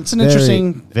 Yeah. It's an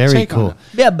interesting, very take on cool. it.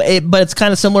 Yeah, but it's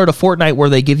kind of similar to Fortnite where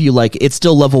they give you like it's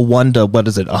still level 1 to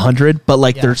 100, but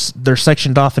like Yeah. they're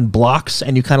sectioned off in blocks,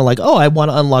 and you kind of like, oh, I want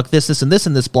to unlock this, and this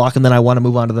in this block, and then I want to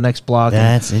move on to the next block. and-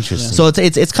 That's interesting. So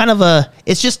it's kind of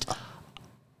it's just.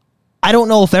 I don't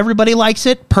know if everybody likes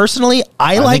it. Personally,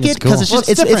 I like think it it's cool. because it's Well, just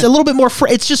it's it's a different. little bit more.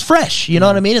 It's just fresh. You know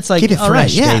what I mean? It's like Keep it all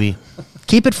fresh, yeah. baby.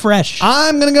 Keep it fresh.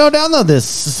 I'm going to go download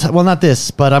this. Well, not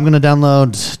this, but I'm going to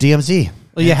download DMZ.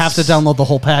 Well, you have to download the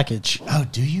whole package. Oh,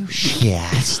 do you?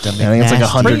 Yes. I think it's like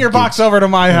 100. Bring your box over to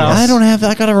my house. I don't have.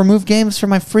 I got to remove games from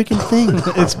my freaking thing.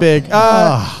 It's big.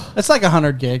 It's like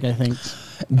 100 gig, I think.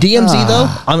 DMZ though,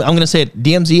 I'm going to say it.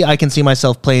 DMZ, I can see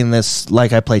myself playing this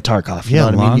like I play Tarkov. You Yeah,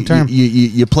 know what I mean? long term.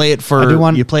 You play it I for do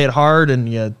want- you play it hard and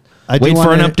you I do wait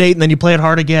for an wanna- update and then you play it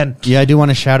hard again. Yeah, I do want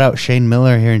to shout out Shane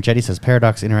Miller here in Jetty says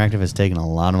Paradox Interactive has taken a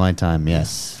lot of my time.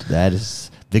 Yes, that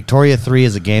is Victoria 3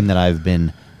 is a game that I've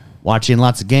been watching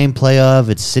lots of gameplay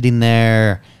of. It's sitting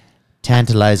there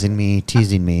tantalizing me,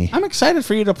 teasing me. I'm excited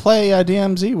for you to play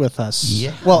DMZ with us.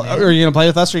 Yeah, Well, man. are you going to play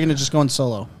with us or are you going to just go in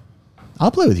solo? I'll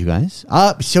play with you guys.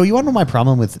 So you want to know my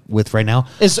problem with right now?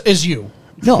 Is you.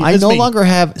 No, I It's no me. longer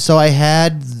have. So I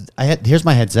had here's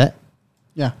my headset,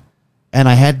 Yeah. and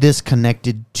I had this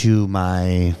connected to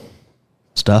my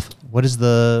Stuff. what is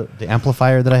the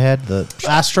amplifier that I had the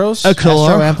Astros?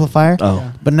 Astro amplifier. Oh.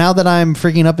 Yeah. But now that I'm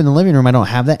freaking up in the living room, I don't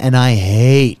have that, and I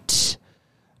hate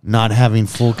not having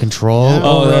full control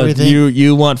over everything.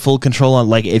 you want full control on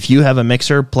like if you have a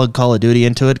mixer, plug Call of Duty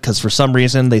into it because for some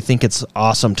reason they think it's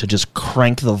awesome to just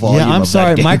crank the volume. Yeah, I'm of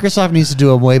sorry. that game. Microsoft needs to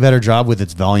do a way better job with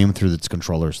its volume through its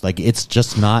controllers. Like it's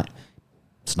just not.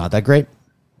 It's not that great.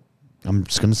 I'm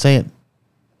just gonna say it.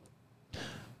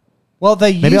 Well,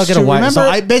 they Maybe I'll used get a to. wireless. So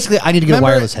Remember, I need to get a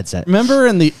wireless headset. Remember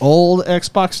in the old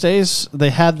Xbox days, they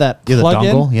had that Yeah, the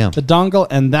plug-in, dongle, yeah. the dongle,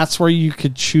 and that's where you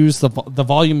could choose the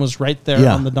volume was right there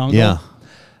Yeah, on the dongle. yeah.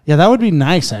 Yeah, that would be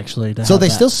nice actually. To So have they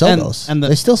that. still sell And- those. and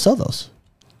They still sell those.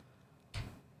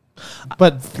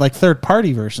 but like third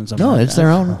party versions of No, them. it's their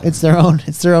own. It's their own.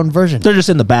 It's their own version. They're just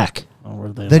in the back.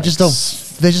 They just don't.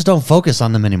 They just don't focus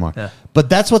on them anymore. Yeah. But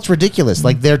that's what's ridiculous.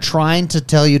 Like they're trying to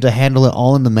tell you to handle it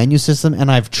all in the menu system,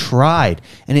 and I've tried,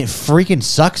 and it freaking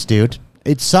sucks, dude.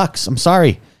 It sucks. I'm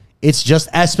sorry. It's just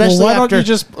especially Well, why after. don't you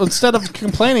just instead of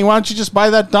complaining, why don't you just buy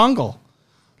that dongle?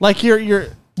 Like you're.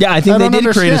 Yeah, I think they don't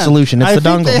did create a understand. solution. It's I the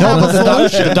think dongle. they No, have but a the,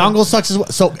 solution. the dongle sucks as well.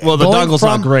 So Well, the going dongle's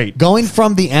not great. Going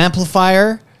from the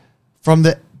amplifier from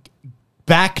the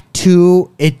back to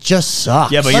it just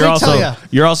sucks. Yeah, but Let me tell ya.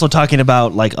 you're also talking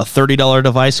about like a $30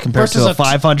 device compared Versus to a a-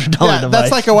 $500 Yeah, device.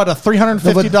 that's like a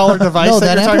 $350 device. No,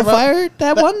 that that you're talking about? amplifier,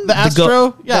 that one, the Astro,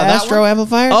 Go- the that Astro one?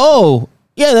 amplifier. oh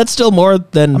yeah, that's still more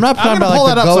than. I'm not talking gonna about pull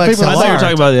like that the up Go so people I XLR. thought you were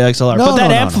talking about the XLR, No, but that no,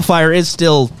 no, no. amplifier is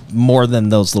still more than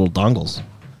those little dongles.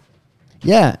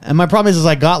 Yeah, and my problem is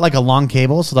I got like a long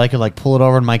cable so that I could like pull it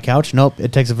over on my couch. Nope,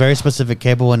 it takes a very specific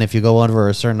cable, and if you go over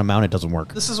a certain amount, it doesn't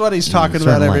work. This is what he's talking certain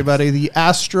about, length. everybody. The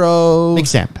Astro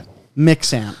Mix amp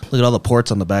Mix Amp. Look at all the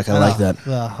ports on the back. I like that.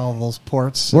 All those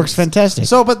ports. works fantastic.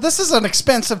 So, but this is an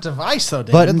expensive device, though,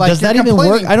 David. but Like, does that you're even work?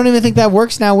 complaining- I don't even think that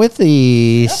works now with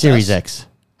the it Series does. X.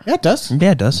 Yeah, it does.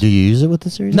 Yeah, it does. Do you use it with the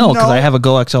Series? No, X? because No. I have a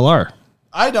Go XLR.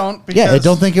 I don't. Because Yeah, I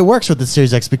don't think it works with the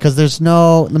Series X because there's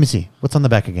no. Let me see. What's on the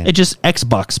back again? It just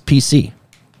Xbox PC.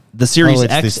 The Series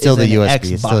it's X still is the an USB.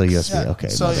 Xbox. It's still a USB. Yeah, Okay.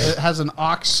 So my bad. it has an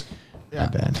aux. Yeah. My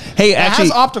bad. Hey, It actually,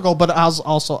 has optical, but it has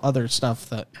also other stuff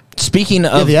that. speaking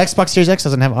Yeah, of the Xbox Series X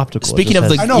doesn't have optical. It Speaking just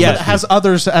of has- I know, Yeah. but it has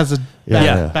others as a. Yeah, yeah.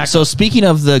 yeah. Back- So speaking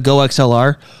of the Go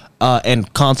XLR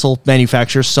and console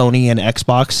manufacturers, Sony and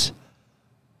Xbox,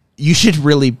 you should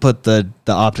really put the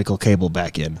optical cable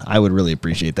back in. I would really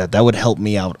appreciate that. That would help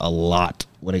me out a lot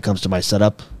when it comes to my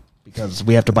setup because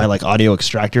we have to buy like audio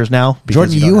extractors now.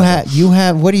 because Jordan, don't you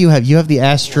have what do you have? You have the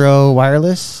Astro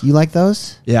wireless. You like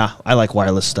those? Yeah, I like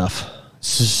wireless stuff.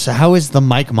 So how is the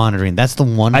mic monitoring? That's the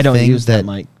one I don't thing use that that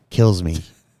mic. kills me.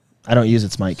 I don't use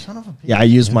its mic. Yeah, I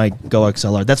use my Go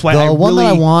XLR. That's why The I one really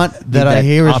that I want need that I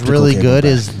hear is optical really cable good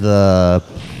back. is the.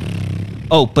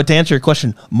 Oh, but to answer your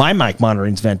question, my mic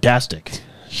monitoring is fantastic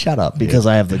Shut up, because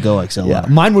I have the Go XLR. yeah,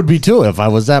 mine would be too if I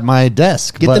was at my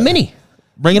desk. Get but the mini.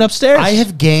 Bring it upstairs. I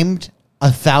have gamed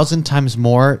 1,000 times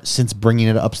more since bringing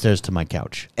it upstairs to my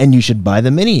couch. And you should buy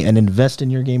the mini and invest in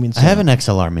your gaming. I have an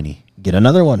XLR Mini, Get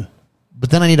another one. but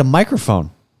then I need a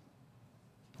microphone.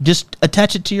 Just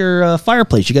attach it to your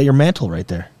fireplace. You got your mantle right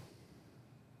there.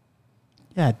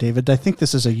 Yeah, David, I think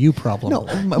this is a you problem. No,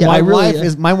 Yeah, my I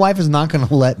really- wife is not going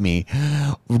to let me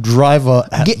drive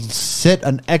sit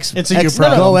an X It's a X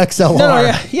Pro. Go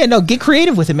XLR. No, get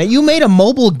creative with it, man. You made a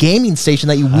mobile gaming station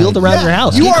that you wheeled around your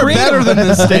house. You Get are creative. better than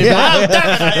this,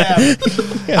 David.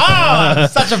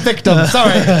 Such a victim.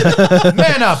 Sorry.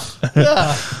 Man up.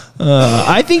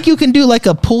 I think you can do like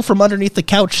a pull from underneath the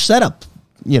couch setup.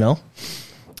 You know,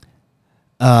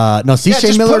 No, see, Yeah, Shane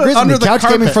just Miller put it agrees with under me. the Couch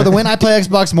gaming carpet. for the win. I play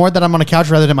Xbox more than I'm on a couch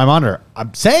rather than my monitor.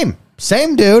 Same,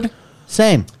 dude.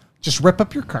 Same. Just rip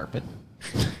up your carpet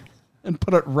and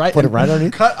put it right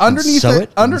underneath. Cut underneath sew it.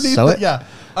 it? Underneath Sew it. it? Yeah.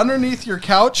 Underneath your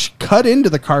couch, cut into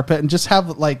the carpet and just have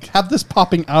this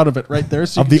popping out of it right there.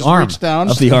 So you Of can the just arm. reach down.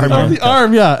 Of the arm, Of yeah. the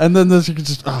arm, yeah. And then this you can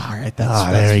just all right,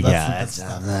 There we go.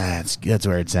 That's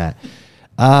where it's at.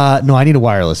 No, I need a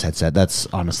wireless headset. That's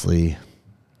honestly,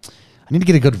 I need to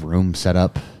get a good room set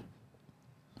up.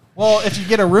 Well, if you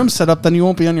get a room set up, then you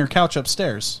won't be on your couch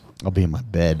upstairs. I'll be in my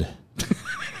bed.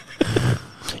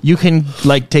 you can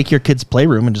like take your kid's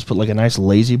playroom and just put like a nice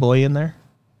lazy boy in there.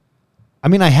 I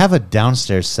mean, I have a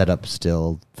downstairs setup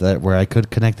still where I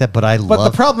could connect that, but But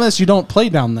the problem is you don't play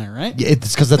down there, right?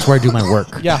 it's because that's where I do my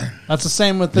work. Yeah, that's the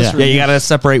same with this Yeah. room. Yeah, you got to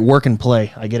separate work and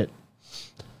play. I get it.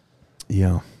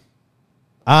 Yeah.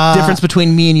 Difference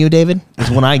between me and you, David,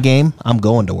 is when I game, I'm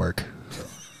going to work.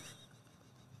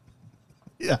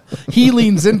 Yeah. He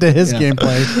leans into his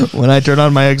gameplay. When I turn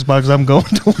on my Xbox, I'm going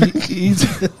to work. He's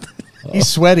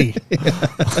sweaty.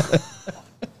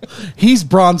 He's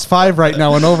bronze 5 right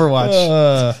now in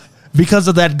Overwatch. Because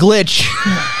of that glitch.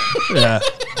 Yeah.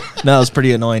 No, it's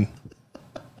pretty annoying.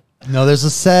 No, there's a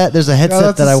headset that's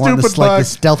that a I want. stupid This like the bug.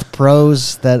 Stealth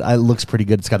Pros that looks pretty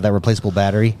good. It's got that replaceable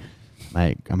battery.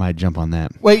 I might jump on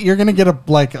that. Wait, you're gonna get a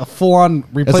full-on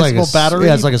replaceable battery?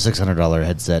 Yeah, it's like a $600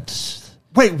 headset.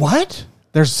 Wait, what?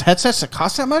 There's headsets that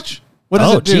cost that much? What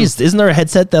does Oh, it do? jeez. Isn't there a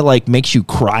headset that like makes you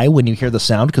cry when you hear the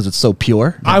sound because it's so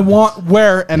pure? I want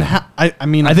where and how. I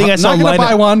mean, I think I I'm saw not gonna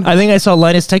buy one. I think I saw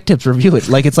Linus Tech Tips review it.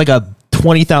 Like it's like a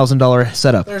 $20,000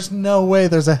 setup. There's no way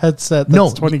there's a headset that's No.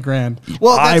 20 grand.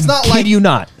 Well, that's I not kid like you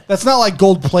not. That's not like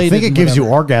gold I plated. think it gives you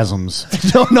orgasms.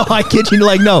 No, I kid you.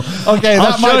 Like no. Okay,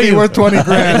 I'll that show might be you. worth 20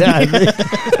 grand. I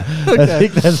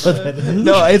think that's what that is.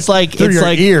 No, it's like Through it's your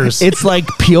like ears. It's like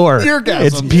pure. Eargasms.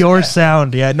 It's pure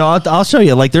sound. Yeah. No, I'll show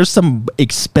you. Like there's some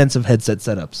expensive headset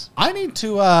setups I need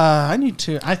to. I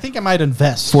think I might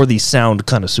invest. for the sound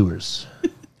connoisseurs.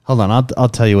 Hold on, I'll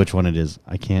tell you which one it is.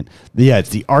 I can't. Yeah, it's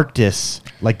the Arctis,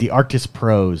 like the Arctis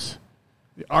Pros.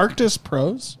 The Arctis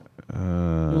Pros.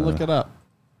 We'll look it up.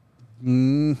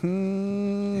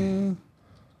 Mm-hmm.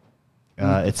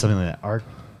 It's something like that.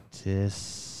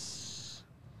 Arctis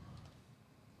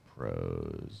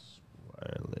Pros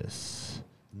wireless.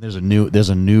 There's a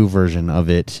new version of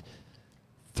it.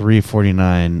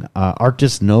 $349.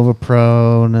 Arctis Nova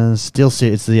Pro. No, Steel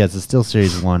Series. It's a Steel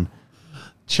Series 1.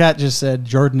 Chat just said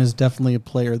Jordan is definitely a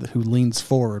player who leans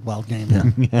forward while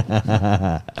gaming.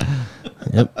 Yep.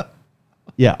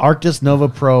 Yeah, Arctis Nova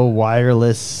Pro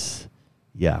wireless.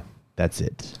 Yeah, that's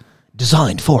it.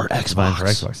 Designed for Xbox. Designed for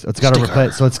Xbox. It's got to Sticker.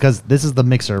 replace. So it's because this is the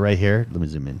mixer right here. Let me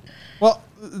zoom in. Well,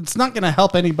 it's not going to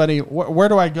help anybody. Where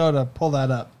do I go to pull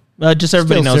that up? Just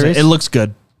everybody Still knows serious? it. It looks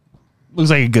good. Looks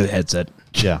like a good headset.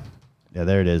 Yeah,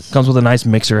 there it is. Comes with a nice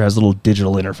mixer. Has a little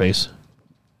digital interface.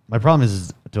 My problem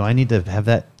is, do I need to have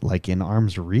that like in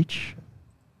arm's reach?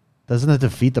 Doesn't it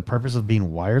defeat the purpose of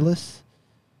being wireless?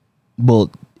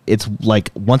 Well, it's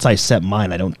like once I set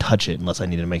mine, I don't touch it unless I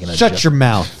need to make an Shut adjustment. your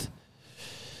mouth.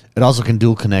 It also can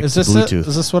dual connect Is to this Bluetooth. it?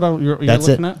 Is this what you're That's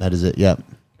it. looking at? That is it. Yep.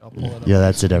 I'll pull it up. Yeah,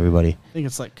 that's it, everybody. I think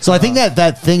it's like. So I think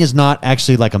that thing is not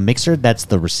actually like a mixer. That's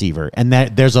the receiver, and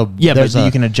that there's a Yeah, there's but a,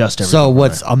 you can adjust everything So from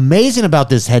what's there. amazing about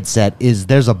this headset is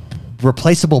there's a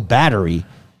replaceable battery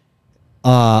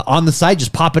on the side.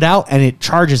 Just pop it out, and it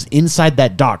charges inside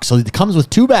that dock. So it comes with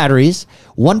two batteries.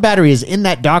 One battery is in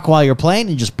that dock while you're playing, and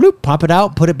you just bloop, pop it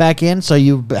out, put it back in, so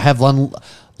you have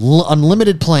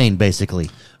unlimited playing, basically.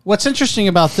 What's interesting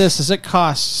about this is it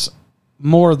costs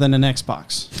more than an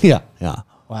Xbox. Yeah.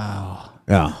 Wow.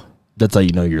 That's how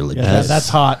you know you're legit. That's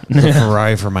hot. It's a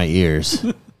Ferrari for my ears.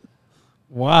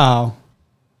 Wow.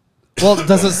 Well,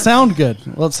 does it sound good?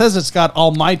 Well, it says it's got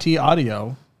almighty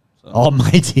audio.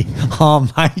 Almighty.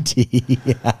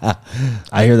 Yeah.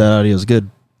 I hear that audio is good.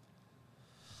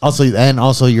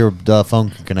 Also, your phone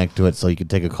can connect to it, so you can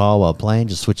take a call while playing.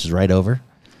 Just switches right over.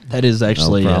 That is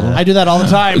actually problem. I do that all the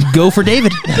time. go for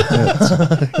David.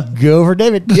 Go for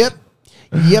David.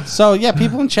 Yep. So, yeah,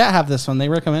 people in chat have this one. They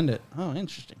recommend it. Oh,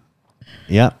 interesting.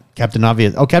 Yep. Captain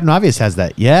Obvious. Oh, Captain Obvious has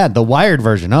that. Yeah, the wired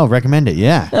version. Oh, recommend it.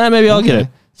 Yeah. Maybe I'll get it.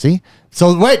 See?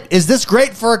 So wait, is this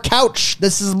great for a couch?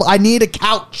 I need a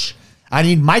couch. I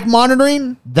need mic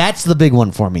monitoring. That's the big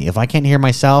one for me. If I can't hear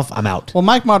myself, I'm out. Well,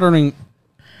 mic monitoring,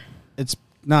 it's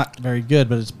not very good,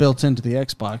 but it's built into the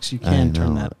Xbox. You can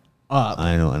turn that up.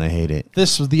 I know, and I hate it. The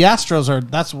Astros are.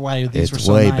 That's why these It's were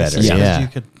so way nice. better, is 'cause yeah. You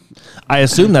could, I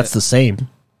assume that's the same.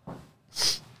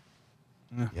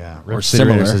 Yeah, Or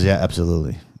similar. Says, yeah,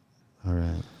 absolutely. All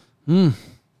right.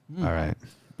 All right.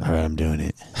 All right, I'm doing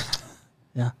it.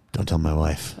 yeah. Don't tell my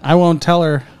wife. I won't tell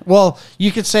her. Well,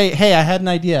 you could say, "Hey, I had an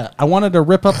idea. I wanted to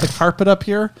rip up the carpet up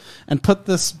here and put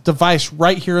this device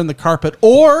right here in the carpet,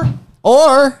 or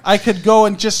I could go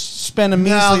and just spend a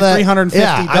measly $350.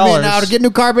 Yeah, I mean, now to get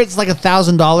new carpet, it's like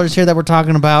 $1,000 here that we're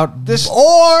talking about. This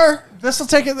or will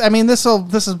take it. I mean, this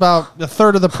is about a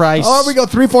third of the price. we go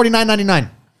 $349.99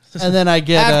 and then I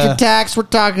get after tax. We're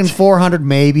talking $400,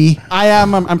 maybe,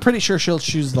 I'm pretty sure she'll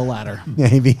choose the latter.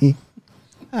 maybe.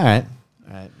 All right,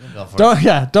 we'll go for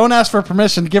it. Don't ask for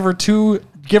permission. Give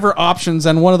her options,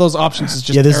 and one of those options is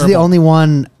just Yeah, this is the terrible. only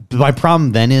one. My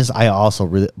problem then is I also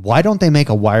really. Why don't they make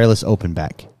a wireless open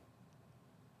back?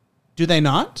 Do they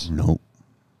not? Nope.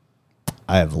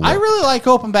 I really like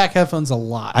open back headphones a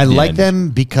lot. I like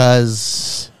them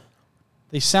because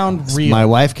They sound real. my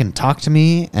wife can talk to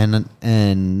me and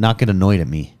not get annoyed at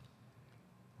me,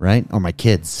 right? Or my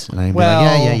kids, and I can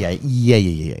Well- be like,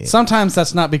 yeah. Sometimes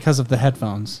that's not because of the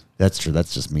headphones. That's true.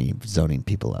 That's just me zoning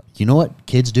people up. You know what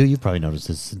kids do? You've probably noticed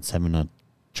this since having a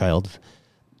child.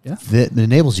 Yeah. That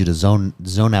enables you to zone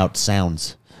out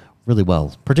sounds really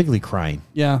well, particularly crying.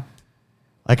 Yeah.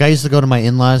 Like I used to go to my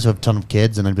in-laws who have a ton of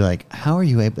kids, and I'd be like, "How are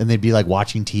you able?" And they'd be like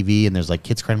watching TV, and there's like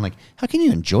kids crying. I'm like, how can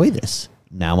you enjoy this?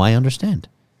 Now I understand.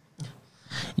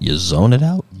 You zone it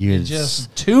out. You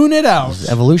Just tune it out.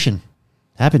 evolution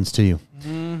happens to you.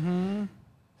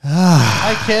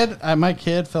 My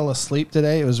kid fell asleep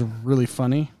today. It was really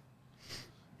funny.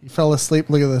 He fell asleep.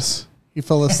 Look at this. He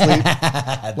fell asleep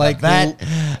like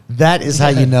That is how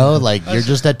you know, like you're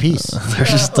just at peace. They're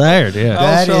just tired. Yeah.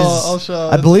 I'll show.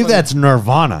 I It's believe funny. that's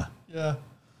Nirvana. Yeah.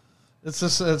 It's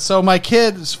just so my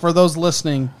kid, for those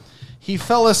listening, he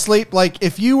fell asleep like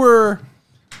if you were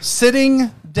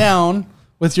sitting down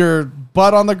with your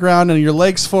butt on the ground and your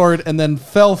legs forward and then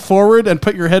fell forward and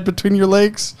put your head between your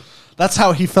legs. That's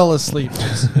how he fell asleep.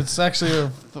 It's actually a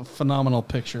phenomenal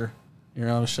picture. Here,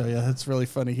 I'll show you. It's really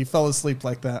funny. He fell asleep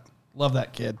like that. Love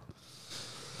that kid.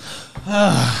 All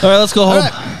right, let's go home.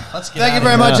 Let's get Thank you out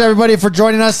very of much, everybody, for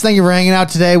joining us. Thank you for hanging out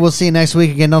today. We'll see you next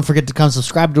week. Again, don't forget to come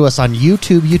subscribe to us on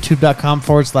YouTube,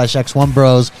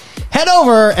 youtube.com/X1Bros. Head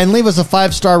over and leave us a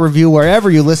 5-star review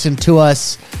wherever you listen to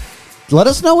us. Let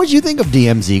us know what you think of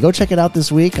DMZ. Go check it out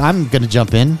this week. I'm going to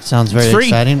jump in. Sounds very free.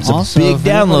 exciting. It's a also, big if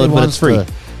anybody download, but wants it's free.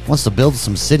 Wants to build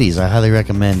some cities, I highly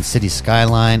recommend City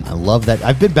Skyline. I love that.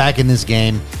 I've been back in this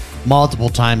game multiple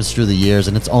times through the years,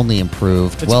 and it's only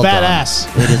improved. It's well badass.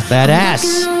 done. It is badass.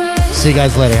 See you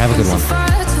guys later. Have a good one.